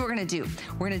 So here's what we're gonna do.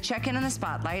 We're gonna check in on the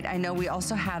spotlight. I know we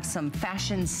also have some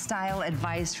fashion style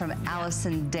advice from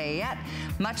Allison Dayette.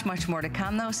 Much, much more to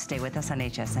come though. Stay with us on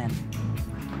HSN.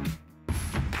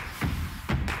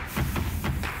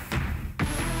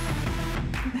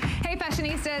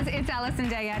 Fashionistas, it's Allison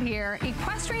Dayette here.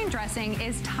 Equestrian dressing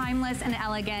is timeless and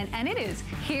elegant, and it is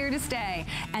here to stay.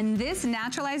 And this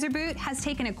Naturalizer boot has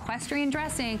taken equestrian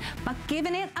dressing, but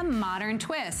given it a modern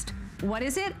twist. What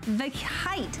is it? The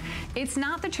height. It's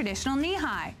not the traditional knee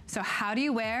high. So how do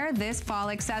you wear this fall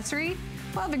accessory?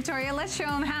 Well, Victoria, let's show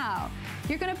them how.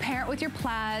 You're gonna pair it with your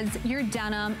plaids, your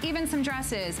denim, even some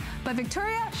dresses. But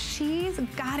Victoria, she's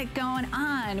got it going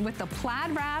on with the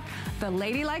plaid wrap, the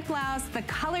ladylike blouse, the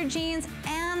colored jeans,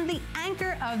 and the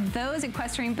anchor of those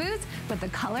equestrian boots with the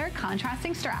color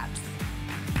contrasting straps.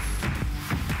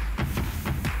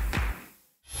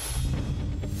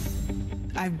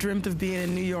 I've dreamt of being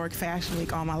in New York Fashion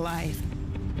Week all my life.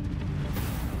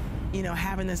 You know,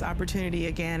 having this opportunity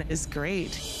again is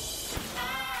great.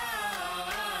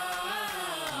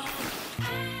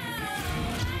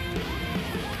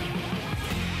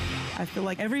 I feel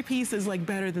like every piece is like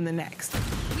better than the next.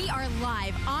 We are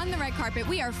live on the red carpet.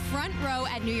 We are front row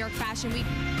at New York Fashion Week.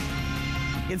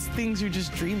 It's things you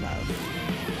just dream of.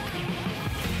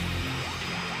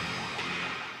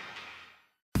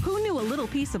 A little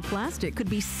piece of plastic could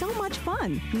be so much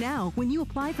fun. Now, when you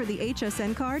apply for the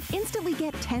HSN card, instantly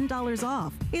get $10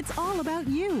 off. It's all about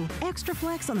you. Extra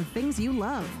flex on the things you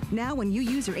love. Now, when you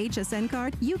use your HSN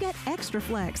card, you get extra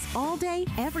flex all day,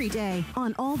 every day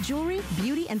on all jewelry,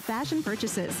 beauty, and fashion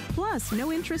purchases. Plus,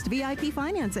 no interest VIP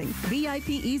financing, VIP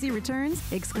easy returns,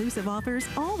 exclusive offers,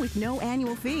 all with no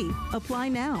annual fee. Apply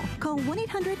now. Call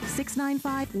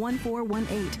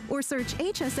 1-800-695-1418 or search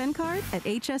HSN card at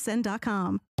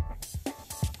hsn.com.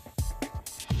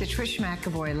 The Trish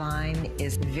McAvoy line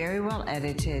is very well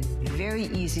edited, very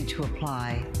easy to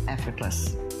apply,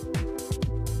 effortless.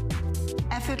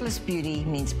 Effortless beauty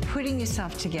means putting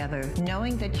yourself together,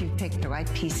 knowing that you've picked the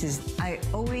right pieces. I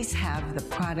always have the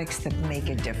products that make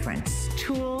a difference.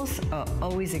 Tools are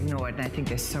always ignored, and I think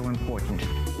they're so important.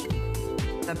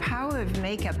 The power of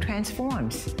makeup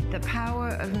transforms. The power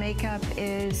of makeup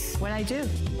is what I do.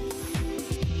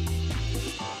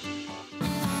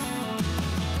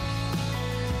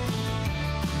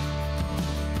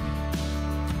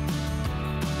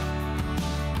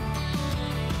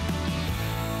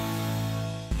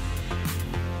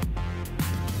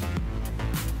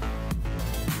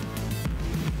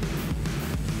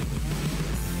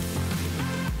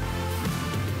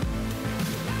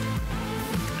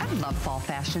 Fall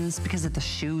fashions because of the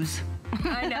shoes.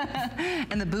 I know.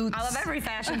 And the boots. I love every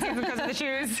fashion season because of the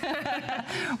shoes.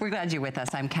 We're glad you're with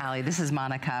us. I'm Callie. This is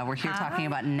Monica. We're here talking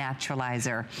about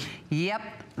Naturalizer. Yep,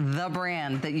 the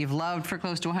brand that you've loved for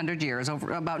close to 100 years,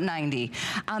 over about 90.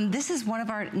 This is one of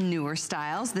our newer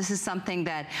styles. This is something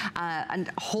that a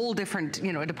whole different,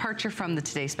 a departure from the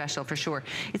Today Special for sure.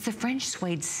 It's a French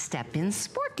suede step-in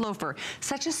sport loafer.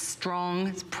 Such a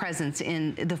strong presence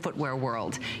in the footwear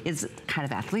world. It's kind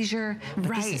of athleisure,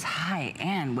 but this is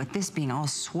high-end with this being all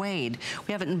suede.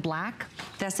 We have it in black.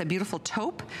 That's a beautiful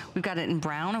taupe. We've got it in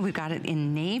brown, and we've got it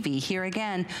in navy. Here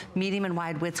again, medium and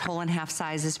wide widths, whole and half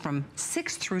sizes from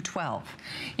 6 through 12.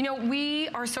 We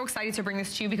are so excited to bring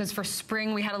this to you because for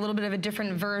spring, we had a little bit of a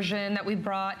different version that we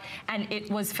brought, and it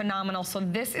was phenomenal. So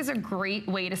this is a great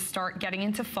way to start getting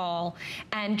into fall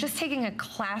and just taking a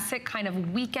classic kind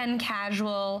of weekend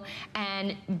casual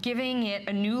and giving it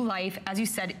a new life, as you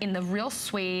said, in the real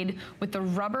suede with the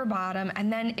rubber bottom.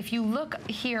 And then if you look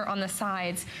here on the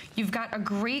sides, you've got a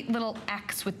great little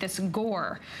X with this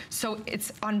gore. So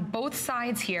it's on both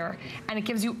sides here, and it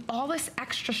gives you all this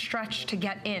extra stretch to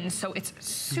get in. So it's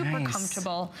super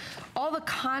comfortable. All the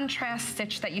contrast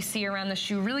stitch that you see around the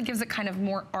shoe really gives it kind of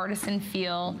more artisan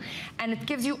feel, and it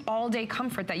gives you all day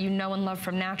comfort that you know and love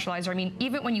from Naturalizer. I mean,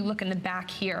 even when you look in the back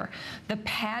here, the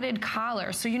padded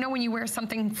collar. So when you wear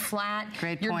something flat,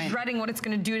 you're dreading what it's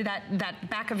going to do to that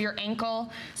back of your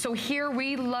ankle. So here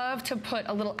we love to put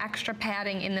a little extra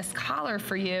padding in this collar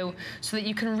for you so that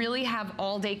you can really have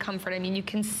all day comfort. I mean, you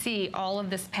can see all of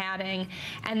this padding.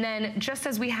 And then just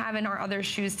as we have in our other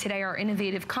shoes today, our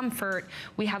innovative comfort,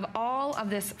 we have all of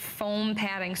this foam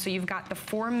padding. So you've got the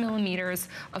 4 millimeters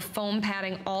of foam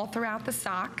padding all throughout the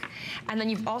sock. And then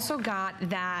you've also got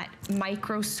that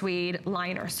micro suede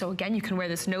liner. So again, you can wear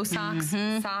this no socks,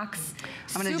 socks.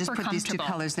 I'm going to just put these two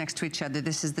colors next to each other.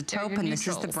 This is the taupe and this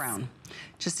is the brown.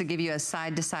 Just to give you a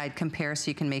side-to-side compare so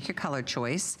you can make your color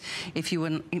choice. If you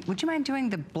would you mind doing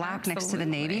the black next to the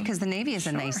navy? Because the navy is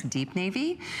a nice deep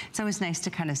navy. It's always nice to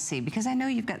kind of see, because I know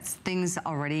you've got things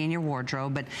already in your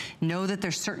wardrobe, but know that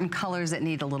there's certain colors that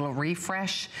need a little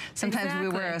refresh. Sometimes we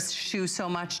wear a shoe so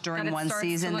much during one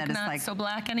season that it's like so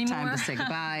black anymore. Time to say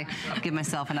goodbye, give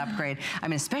myself an upgrade. I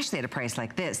mean, especially at a price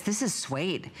like this. This is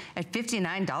suede at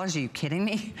 $59. Are you kidding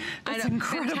me? That's an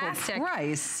incredible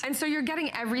price. And so you're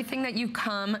getting everything that you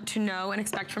come to know and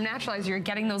expect from Naturalizer. You're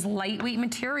getting those lightweight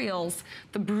materials,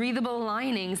 the breathable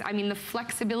linings. I mean, the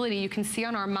flexibility. You can see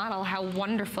on our model how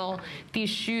wonderful these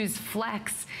shoes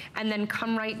flex and then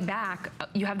come right back.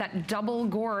 You have that double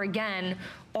gore again,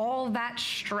 all that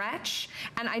stretch,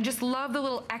 and I just love the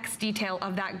little X detail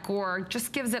of that gore.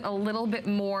 Just gives it a little bit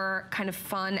more kind of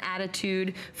fun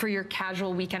attitude for your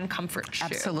casual weekend comfort shoe.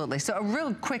 Absolutely. So a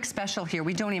real quick special here.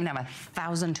 We don't even have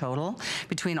 1,000 total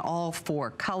between all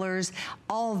 4 colors,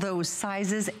 all those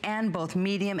sizes, and both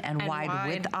medium and wide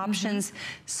width options.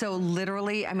 So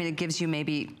literally, I mean, it gives you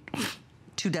maybe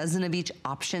 2 dozen of each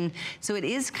option. So it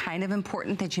is kind of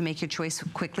important that you make your choice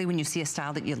quickly when you see a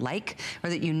style that you like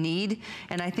or that you need.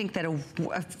 And I think that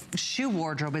a shoe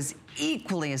wardrobe is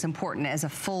equally as important as a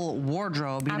full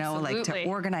wardrobe, you know, like to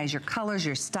organize your colors,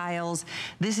 your styles.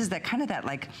 This is that kind of that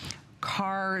like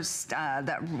cars,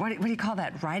 what do you call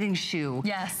that? Riding shoe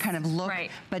kind of look,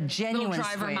 but genuine little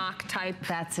driver mock type.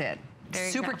 That's it.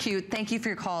 Super cute. Thank you for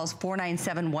your calls,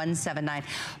 497-179.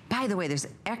 By the way, there's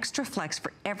extra flex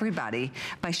for everybody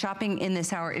by shopping in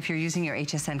this hour if you're using your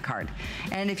HSN card.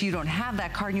 And if you don't have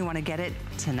that card and you want to get it,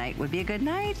 tonight would be a good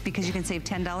night because you can save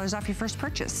 $10 off your first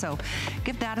purchase. So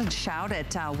give that a shout at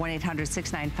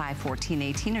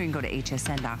 1-800-695-1418, or you can go to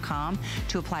hsn.com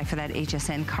to apply for that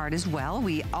HSN card as well.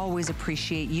 We always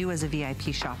appreciate you as a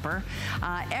VIP shopper.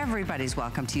 Everybody's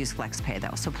welcome to use FlexPay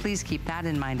though, so please keep that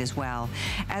in mind as well.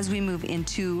 As we move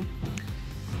into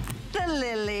the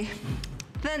Lily.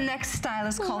 The next style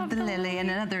is called the Lily, and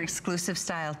another exclusive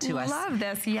style to us. Love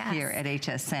this, yes. Here at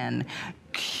HSN.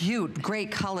 Cute,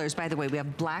 great colors. By the way, we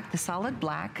have black, the solid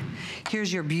black.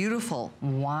 Here's your beautiful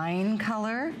wine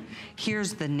color.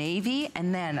 Here's the navy,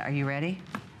 and then, are you ready?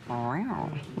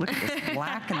 Look at this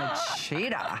black and the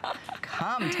cheetah.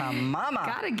 Come to mama.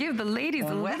 Gotta give the ladies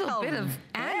a little bit of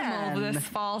animal this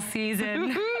fall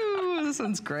season. This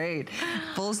one's great.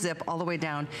 Full zip all the way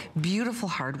down. Beautiful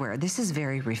hardware. This is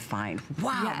very refined.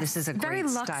 Wow, this is a great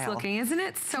style. Very luxe looking, isn't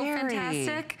it? So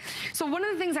fantastic. So one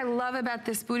of the things I love about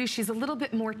this booty, she's a little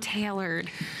bit more tailored.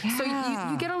 So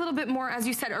you get a little bit more, as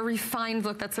you said, a refined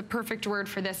look. That's a perfect word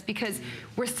for this, because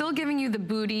we're still giving you the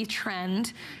booty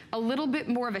trend, a little bit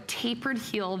more of a tapered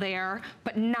heel there,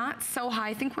 but not so high.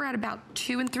 I think we're at about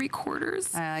 2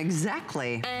 3/4.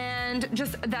 Exactly. And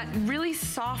just that really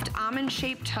soft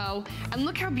almond-shaped toe. And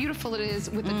look how beautiful it is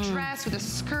with a dress, with a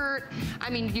skirt. I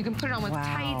mean, you can put it on with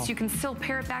tights. You can still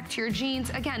pair it back to your jeans.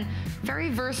 Again, very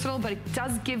versatile, but it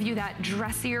does give you that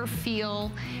dressier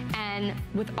feel. And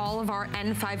with all of our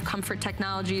N5 comfort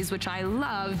technologies, which I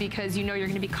love because you know you're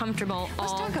going to be comfortable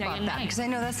all day and night. Let's talk about that, because I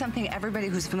know that's something everybody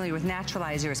who's familiar with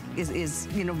Naturalizer is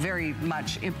you know, very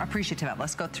much appreciative of.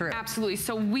 Let's go through. Absolutely.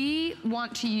 So we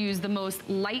want to use the most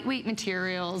lightweight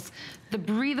materials, the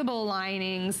breathable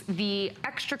linings, the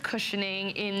extra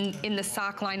cushioning in the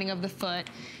sock lining of the foot,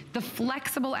 the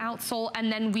flexible outsole,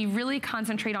 and then we really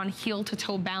concentrate on heel to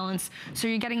toe balance. So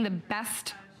you're getting the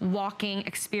best walking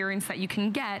experience that you can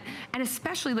get. And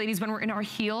especially, ladies, when we're in our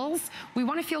heels, we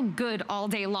want to feel good all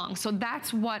day long. So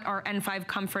that's what our N5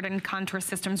 comfort and contour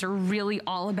systems are really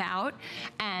all about.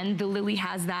 And the Lily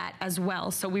has that as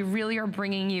well. So we really are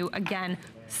bringing you, again,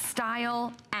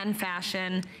 style and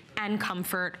fashion and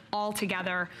comfort all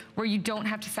together, where you don't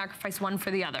have to sacrifice one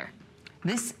for the other.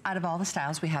 This, out of all the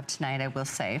styles we have tonight, I will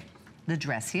say, the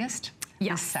dressiest.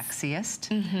 Yes. The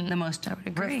sexiest, the most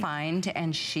refined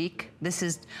and chic. This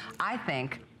is, I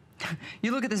think, you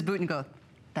look at this boot and go,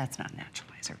 that's not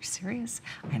Naturalizer. Are you serious?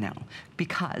 I know,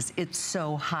 because it's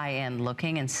so high-end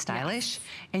looking and stylish,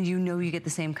 and you know you get the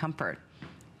same comfort.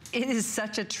 It is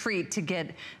such a treat to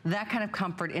get that kind of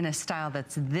comfort in a style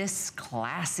that's this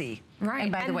classy. Right.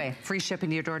 And by the way, free shipping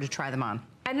to your door to try them on.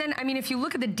 And then, I mean, if you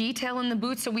look at the detail in the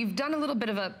boots, so we've done a little bit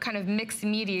of a kind of mixed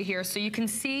media here. So you can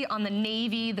see on the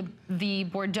navy, the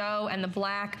Bordeaux and the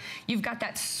black, you've got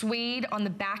that suede on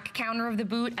the back counter of the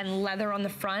boot and leather on the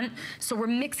front. So we're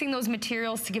mixing those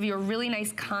materials to give you a really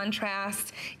nice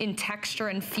contrast in texture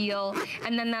and feel.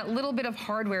 And then that little bit of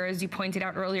hardware, as you pointed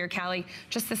out earlier, Callie,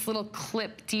 just this little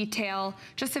clip detail,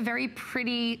 just a very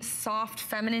pretty, soft,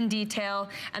 feminine detail.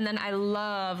 And then I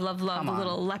love, love, love the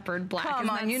little leopard black. Come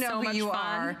on, you know who you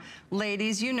are.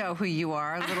 Ladies, you know who you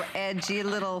are. A little edgy, a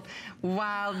little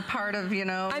wild part of, you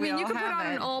know, I mean, you could put on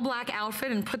an all-black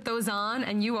outfit and put those on,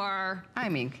 and you are, I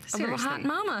mean, seriously, a little hot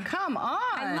mama. Come on.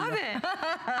 I love it.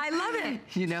 I love it.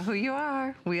 You know who you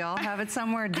are. We all have it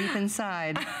somewhere deep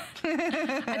inside.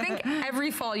 I think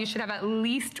every fall you should have at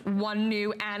least one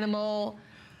new animal,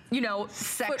 you know,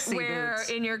 sexy footwear boots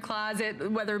in your closet,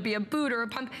 whether it be a boot or a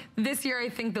pump. This year, I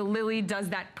think the Lily does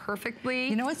that perfectly.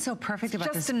 You know what's so perfect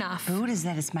about this boot is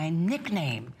that it's my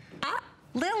nickname.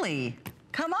 Lily,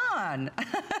 come on.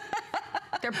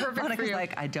 They're perfect Monica's for you.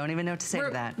 Like, I don't even know what to say to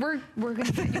that. We're going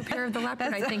to get you a pair of the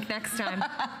leopard, I think, next time.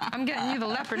 I'm getting you the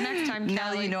leopard next time, Callie.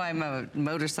 Now that you know I'm a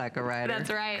motorcycle rider. That's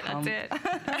right. That's it.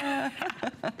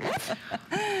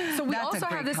 So we also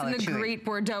have this in the great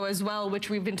Bordeaux as well, which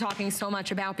we've been talking so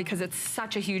much about because it's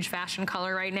such a huge fashion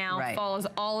color right now. Right. Fall is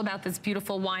all about this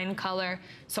beautiful wine color.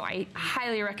 So I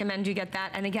highly recommend you get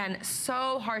that. And again,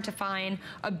 so hard to find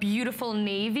a beautiful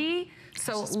navy.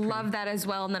 So love that as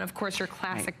well. And then, of course, your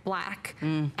classic black.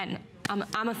 And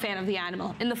I'm a fan of the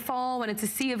animal. In the fall, when it's a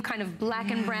sea of kind of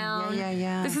black and brown,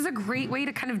 this is a great way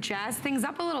to kind of jazz things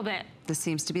up a little bit. This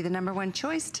seems to be the #1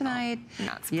 choice tonight.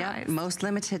 Not surprised. Yep, most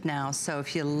limited now. So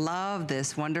if you love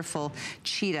this wonderful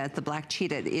cheetah, the black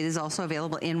cheetah, it is also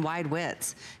available in wide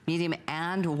widths, medium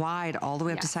and wide, all the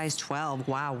way up to size 12.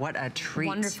 Wow, what a treat.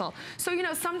 Wonderful. So, you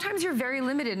know, sometimes you're very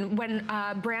limited. When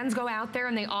brands go out there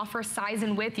and they offer size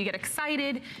and width, you get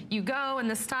excited, you go, and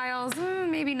the styles,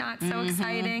 maybe not so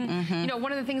exciting. You know,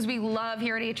 one of the things we love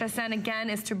here at HSN, again,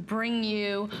 is to bring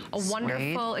you a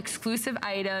wonderful exclusive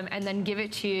item and then give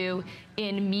it to you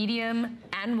in medium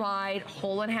and wide,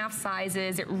 whole and half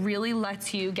sizes. It really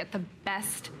lets you get the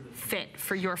best fit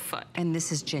for your foot. And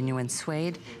this is genuine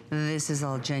suede. This is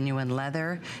all genuine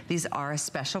leather. These are a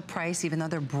special price, even though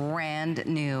they're brand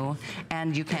new,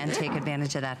 and you can take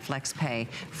advantage of that flex pay.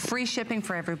 Free shipping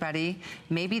for everybody.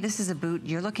 Maybe this is a boot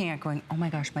you're looking at going, oh my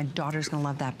gosh, my daughter's gonna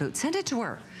love that boot. Send it to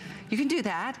her. You can do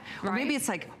that. Or maybe it's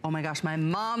like, oh my gosh, my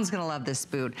mom's gonna love this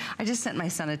boot. I just sent my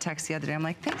son a text the other day. I'm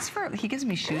like, thanks for, he gives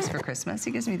me shoes for Christmas.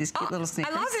 He gives me these cute little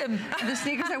sneakers. I love him. The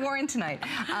sneakers I wore in tonight.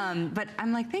 But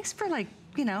I'm like, thanks for like,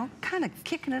 you know, kind of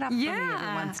kicking it up for me every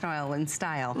once in a while in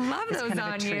style. Love it's those kind of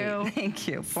on a treat. you. Thank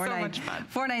you. So much fun.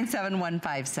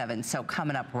 497-157. So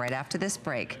coming up right after this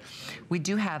break, we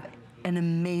do have an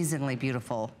amazingly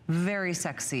beautiful, very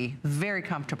sexy, very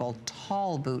comfortable,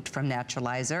 tall boot from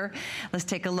Naturalizer. Let's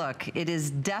take a look. It is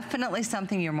definitely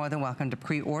something you're more than welcome to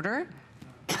pre-order.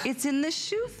 It's in the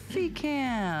Shoofy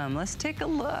cam. Let's take a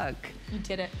look. You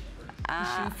did it.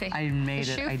 I made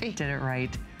it. I did it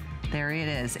right. There it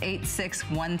is,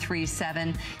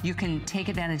 86137. You can take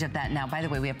advantage of that now. By the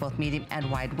way, we have both medium and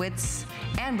wide widths,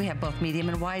 and we have both medium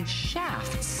and wide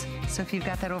shafts. So if you've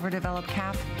got that overdeveloped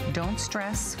calf, don't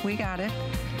stress, we got it.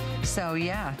 So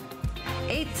yeah,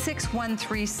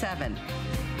 86137.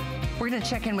 We're going to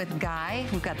check in with Guy.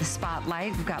 We've got the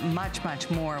spotlight. We've got much, much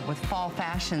more with fall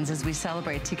fashions as we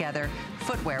celebrate together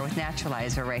footwear with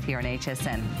Naturalizer right here on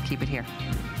HSN. Keep it here.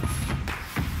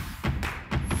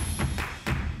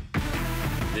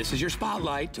 This is your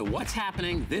spotlight to what's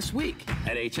happening this week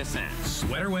at HSN.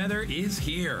 Sweater weather is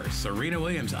here. Serena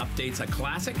Williams updates a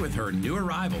classic with her new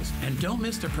arrivals. And don't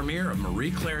miss the premiere of Marie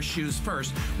Claire's shoes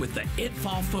first with the It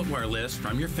Fall footwear list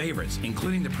from your favorites,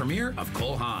 including the premiere of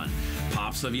Cole Haan.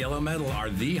 Pops of yellow metal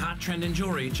are the hot trend in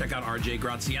jewelry. Check out RJ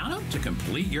Graziano to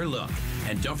complete your look.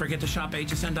 And don't forget to shop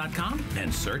hsn.com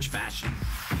and search fashion.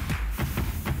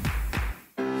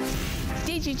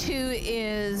 DG2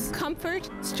 is comfort,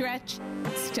 stretch,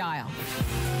 style.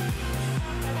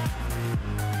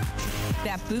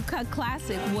 That bootcut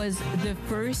classic was the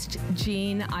first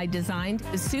jean I designed.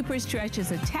 The Super Stretch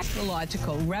is a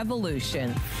technological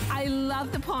revolution. I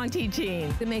love the Ponte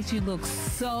jean. It makes you look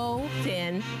so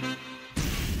thin.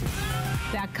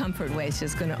 That comfort waist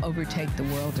is going to overtake the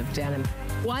world of denim.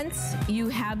 Once you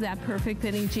have that perfect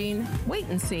fitting jean, wait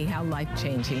and see how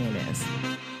life-changing it is.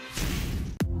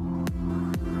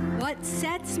 What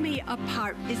sets me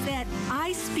apart is that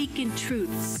I speak in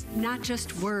truths, not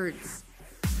just words.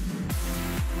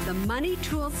 The Money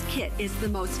Tools Kit is the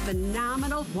most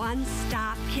phenomenal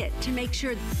one-stop kit to make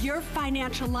sure your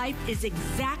financial life is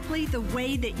exactly the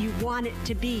way that you want it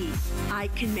to be. I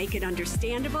can make it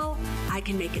understandable, I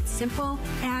can make it simple,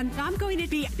 and I'm going to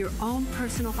be your own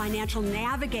personal financial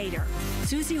navigator.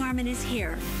 Susie Orman is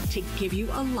here to give you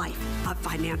a life of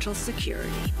financial security.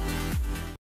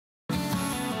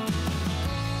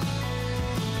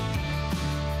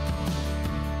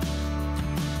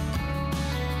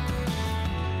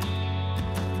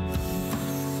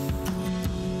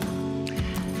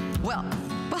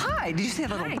 Did you say a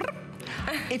little?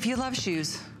 If you love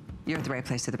shoes, you're at the right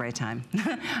place at the right time.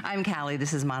 I'm Callie,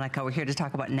 this is Monica. We're here to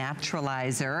talk about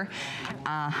Naturalizer.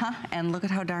 And look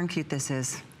at how darn cute this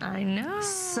is. I know.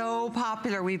 So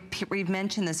popular. We've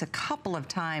mentioned this a couple of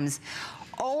times.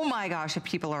 Oh my gosh,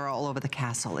 people are all over the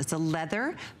castle. It's a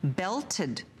leather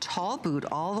belted tall boot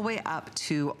all the way up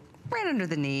to right under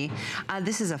the knee.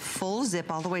 This is a full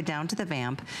zip all the way down to the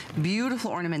vamp.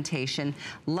 Beautiful ornamentation.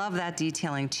 Love that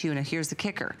detailing too. Now here's the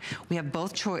kicker. We have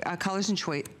both colors and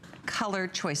color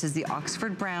choices, the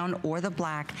Oxford brown or the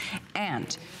black.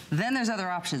 And then there's other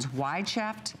options. Wide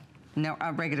shaft, no,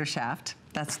 regular shaft.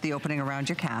 That's the opening around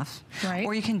your calf. Right.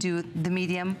 Or you can do the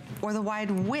medium or the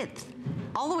wide width,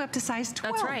 all the way up to size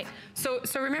 12. That's right. So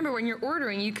remember, when you're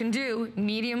ordering, you can do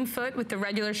medium foot with the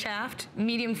regular shaft,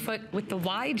 medium foot with the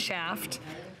wide shaft,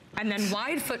 and then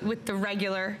wide foot with the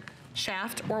regular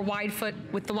shaft, or wide foot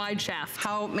with the wide shaft.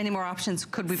 How many more options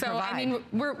could we provide? So, I mean,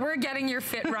 we're getting your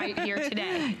fit right here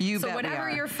today. You bet we are. So whatever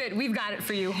your fit, we've got it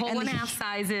for you. Whole and half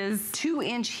sizes.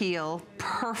 2-inch heel,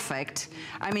 perfect.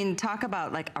 I mean, talk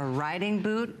about like a riding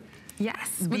boot.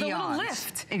 Yes, with a little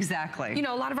lift. Exactly. You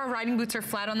know, a lot of our riding boots are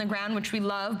flat on the ground, which we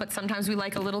love, but sometimes we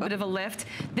like a little bit of a lift.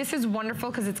 This is wonderful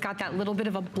because it's got that little bit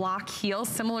of a block heel,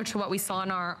 similar to what we saw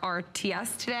in our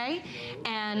TS today.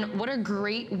 And what a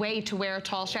great way to wear a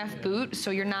tall shaft boot so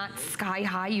you're not sky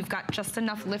high. You've got just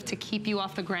enough lift to keep you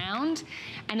off the ground,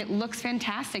 and it looks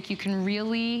fantastic. You can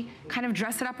really kind of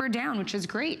dress it up or down, which is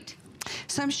great.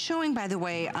 So I'm showing, by the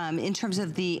way, in terms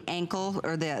of the ankle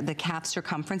or the calf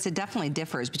circumference, it definitely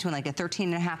differs between like a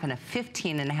 13.5 and a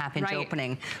 15.5 inch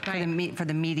opening for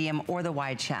the medium or the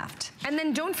wide shaft. And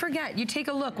then don't forget, you take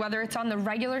a look, whether it's on the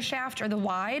regular shaft or the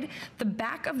wide, the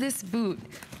back of this boot,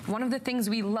 one of the things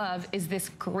we love is this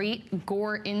great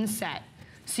gore inset.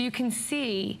 So you can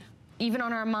see, even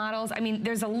on our models, I mean,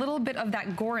 there's a little bit of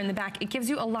that gore in the back. It gives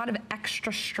you a lot of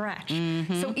extra stretch.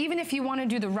 So even if you want to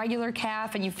do the regular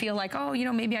calf and you feel like, oh, you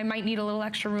know, maybe I might need a little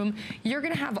extra room, you're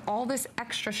going to have all this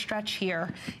extra stretch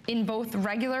here in both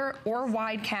regular or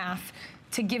wide calf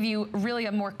to give you really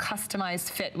a more customized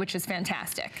fit, which is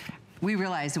fantastic. We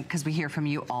realize, because we hear from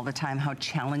you all the time, how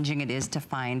challenging it is to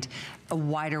find a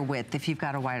wider width if you've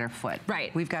got a wider foot.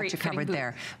 Right. We've got you covered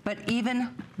there. But even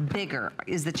bigger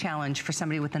is the challenge for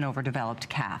somebody with an overdeveloped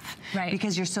calf. Right.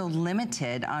 Because you're so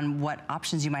limited on what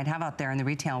options you might have out there in the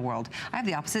retail world. I have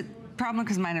the opposite problem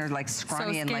because mine are like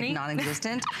scrawny and like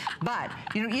non-existent. But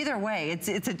you know, either way,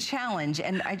 it's a challenge,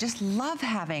 and I just love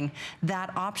having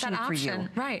that option for you.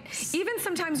 Right. Even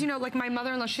sometimes, you know, like my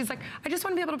mother-in-law, she's like, I just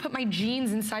want to be able to put my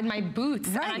jeans inside my boots,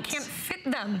 and I can't fit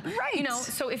them. Right. You know,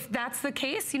 so if that's the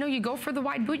case, you know, you go for the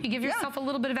wide boot, you give yourself a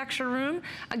little bit of extra room.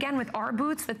 Again, with our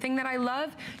boots, the thing that I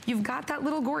love, you've got that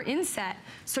little gore inset,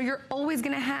 so you're always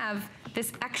going to have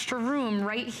this extra room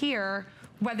right here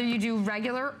whether you do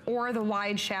regular or the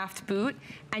wide shaft boot,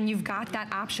 and you've got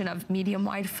that option of medium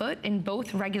wide foot in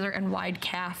both regular and wide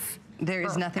calf. There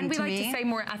is nothing to me. And we like to say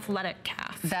more athletic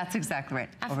calf. That's exactly right.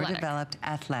 Athletic. Overdeveloped,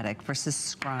 athletic versus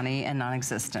scrawny and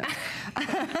non-existent.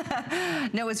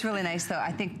 No, it's really nice though.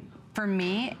 I think for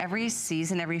me, every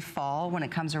season, every fall when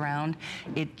it comes around,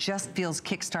 it just feels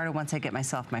kick-started once I get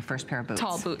myself my first pair of boots.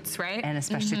 Tall boots, right? And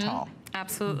especially tall.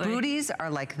 Absolutely. Booties are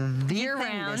like the Year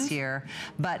thing round. this year,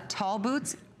 but tall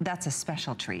boots, that's a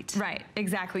special treat. Right,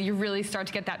 exactly. You really start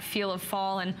to get that feel of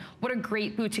fall, and what a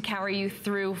great boot to carry you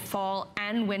through fall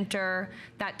and winter.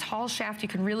 That tall shaft you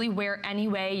can really wear any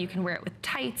way. You can wear it with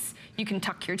tights. You can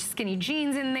tuck your skinny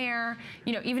jeans in there.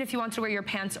 You know, even if you want to wear your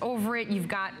pants over it, you've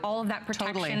got all of that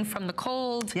protection from the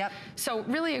cold. Yep. So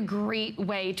really a great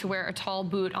way to wear a tall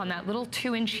boot on that little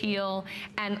 2-inch heel,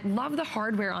 and love the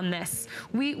hardware on this.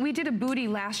 We did a bootie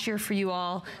last year for you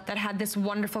all that had this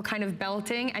wonderful kind of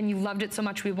belting, and you loved it so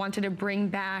much we wanted to bring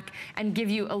back and give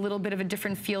you a little bit of a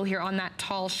different feel here on that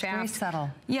tall shaft. Very subtle.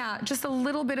 Yeah, just a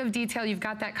little bit of detail. You've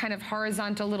got that kind of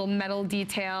horizontal little metal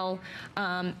detail,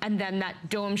 and then that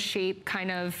dome shape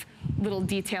kind of little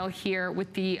detail here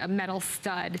with the metal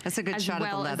stud. That's a good shot of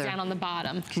the leather. As well as down on the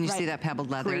bottom. Can you see that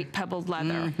pebbled leather? Great pebbled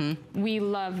leather. We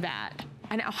love that.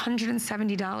 And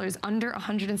 $170, under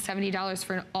 $170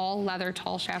 for an all leather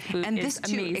tall shaft boot. And this is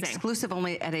too, amazing. exclusive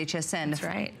only at HSN. That's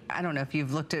right. I don't know if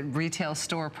you've looked at retail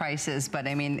store prices, but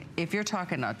I mean, if you're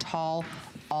talking a tall,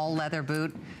 all leather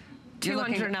boot,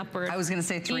 200 and upward. I was gonna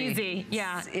say 3. Easy,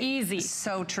 yeah, easy.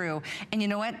 So true. And you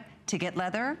know what? To get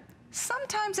leather,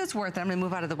 sometimes it's worth it. I'm gonna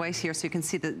move out of the way here so you can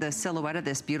see the silhouette of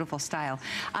this beautiful style.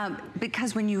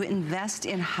 Because when you invest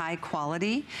in high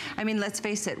quality, I mean, let's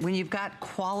face it, when you've got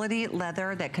quality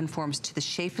leather that conforms to the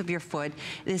shape of your foot,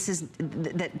 this is,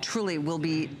 that truly will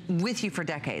be with you for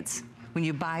decades. When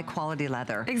you buy quality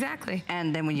leather. Exactly.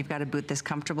 And then when you've got a boot that's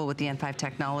comfortable with the N5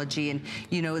 technology, and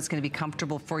you know it's gonna be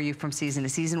comfortable for you from season to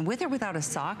season, with or without a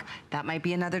sock, that might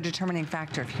be another determining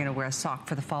factor. If you're gonna wear a sock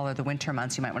for the fall or the winter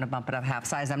months, you might wanna bump it up half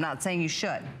size. I'm not saying you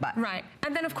should, but. Right,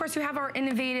 and then of course you have our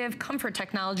innovative comfort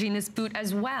technology in this boot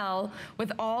as well,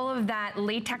 with all of that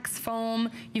latex foam.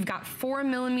 You've got 4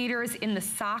 millimeters in the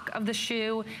sock of the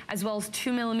shoe, as well as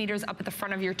 2 millimeters up at the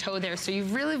front of your toe there. So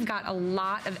you've really got a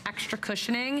lot of extra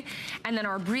cushioning. And then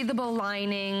our breathable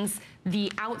linings, the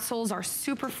outsoles are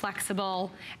super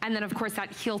flexible, and then of course that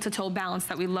heel to toe balance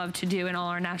that we love to do in all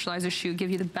our Naturalizer shoe,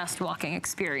 give you the best walking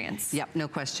experience. Yep, no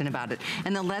question about it.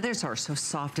 And the leathers are so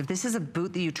soft. If this is a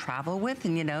boot that you travel with,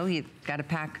 and you know, you've got to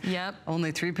pack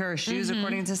only 3 pair of shoes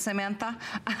according to Samantha,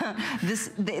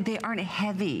 they aren't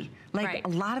heavy. Like a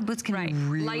lot of boots can be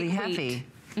really heavy.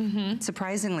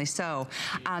 Surprisingly so.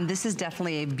 This is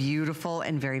definitely a beautiful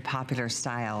and very popular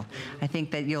style. I think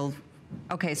that you'll,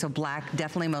 okay, so black,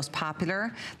 definitely most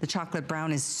popular. The chocolate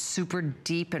brown is super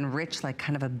deep and rich, like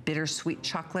kind of a bittersweet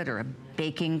chocolate or a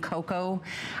baking cocoa.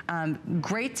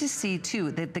 Great to see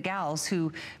too that the gals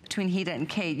who, between Hida and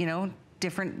Kate, you know,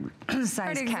 different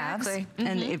size calves,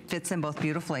 and it fits them both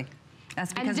beautifully.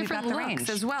 That's because we've got the range. And different looks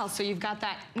as well. So you've got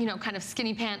that, you know, kind of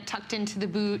skinny pant tucked into the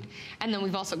boot, and then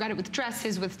we've also got it with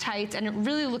dresses, with tights, and it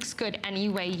really looks good any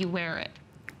way you wear it.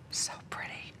 So pretty.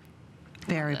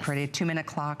 Very pretty. 2-minute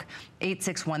clock,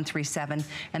 86137,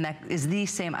 and that is the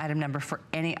same item number for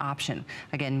any option.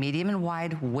 Again, medium and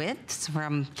wide widths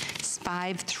from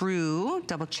 5 through,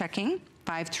 double checking,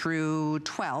 5 through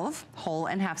 12, whole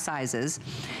and half sizes.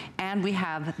 And we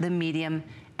have the medium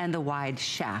and the wide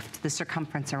shaft, the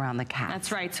circumference around the calf.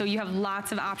 That's right. So you have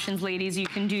lots of options, ladies. You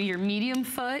can do your medium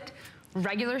foot,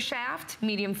 regular shaft,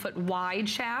 medium foot wide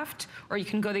shaft, or you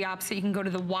can go the opposite. You can go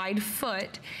to the wide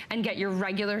foot and get your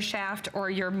regular shaft or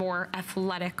your more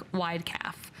athletic wide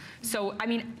calf. So, I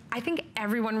mean, I think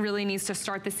everyone really needs to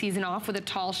start the season off with a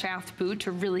tall shaft boot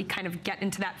to really kind of get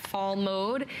into that fall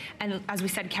mode. And as we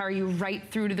said, carry you right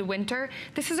through to the winter.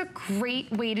 This is a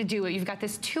great way to do it. You've got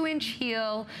this 2-inch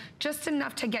heel, just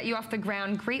enough to get you off the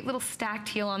ground. Great little stacked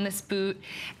heel on this boot,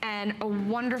 and a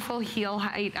wonderful heel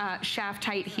height, shaft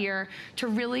height here to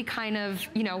really kind of,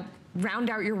 you know, round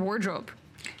out your wardrobe.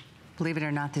 Believe it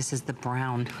or not, this is the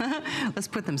brown. Let's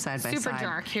put them side by side. Super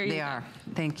dark. Here you go. They are.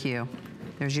 Thank you.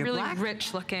 There's your black. Really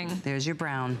rich looking. There's your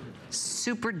brown.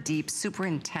 Super deep, super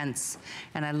intense.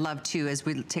 And I love too, as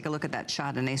we take a look at that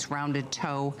shot, a nice rounded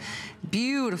toe.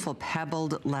 Beautiful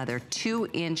pebbled leather,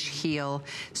 2-inch heel.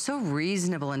 So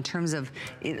reasonable in terms of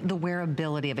the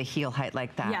wearability of a heel height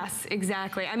like that. Yes,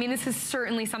 exactly. I mean, this is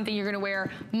certainly something you're gonna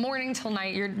wear morning till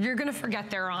night. You're gonna forget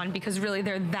they're on because really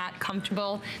they're that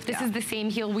comfortable. This is the same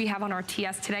heel we have on our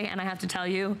TS today, and I have to tell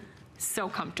you, so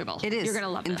comfortable. It is. You're gonna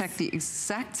love this. In fact, the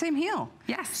exact same heel.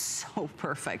 Yes. So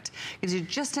perfect. Gives you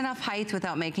just enough height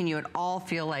without making you at all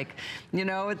feel like, you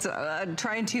know, it's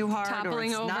trying too hard, toppling or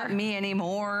it's over. not me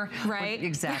anymore. Right.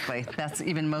 Exactly. That's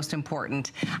even most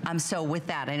important. So with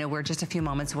that, I know we're just a few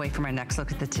moments away from our next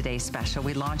look at the Today Special.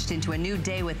 We launched into a new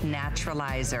day with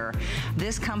Naturalizer.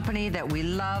 This company that we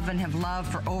love and have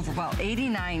loved for over, well,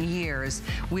 89 years,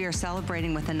 we are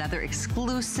celebrating with another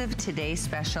exclusive Today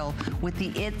Special with the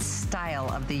It style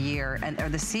of the year, or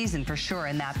the season for sure,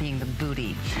 and that being the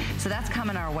booty. So that's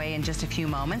coming our way in just a few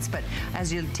moments, but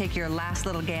as you take your last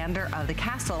little gander of the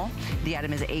castle, the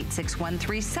item is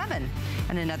 86137,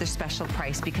 and another special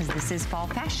price because this is fall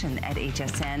fashion at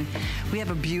HSN. We have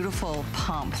a beautiful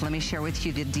pump. Let me share with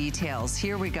you the details.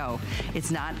 Here we go.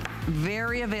 It's not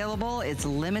very available. It's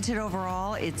limited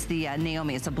overall. It's the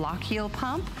Naomi. It's a block heel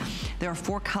pump. There are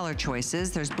 4 color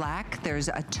choices. There's black, there's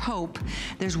a taupe,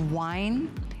 there's wine,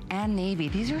 and navy.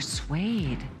 These are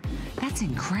suede. That's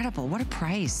incredible. What a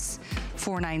price.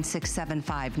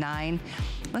 $496,759.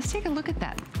 Let's take a look at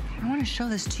that. I want to show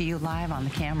this to you live on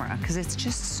the camera because it's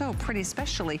just so pretty,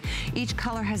 especially each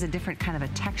color has a different kind of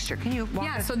a texture. Can you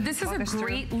walk us so this is a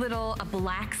great through? little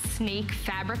black snake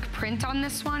fabric print on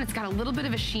this one. It's got a little bit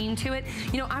of a sheen to it.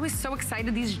 You know, I was so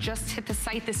excited. These just hit the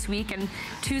site this week, and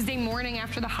Tuesday morning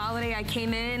after the holiday, I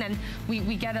came in and we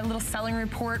get a little selling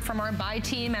report from our buy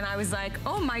team, and I was like,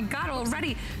 oh my God,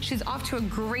 already she's off to a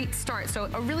great start. So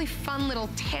a really fun little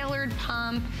tailored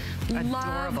pump. Adorable.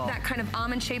 Love that kind of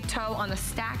almond-shaped toe on the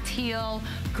stacked heel.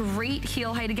 Great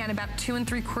heel height, again, about 2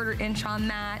 3/4 inch on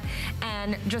that,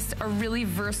 and just a really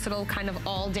versatile kind of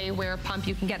all-day wear pump.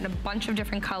 You can get in a bunch of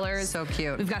different colors. So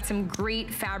cute. We've got some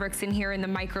great fabrics in here in the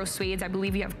micro suedes. I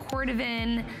believe you have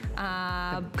cordovan.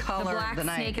 The color the black of the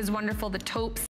night. snake is wonderful. The taupe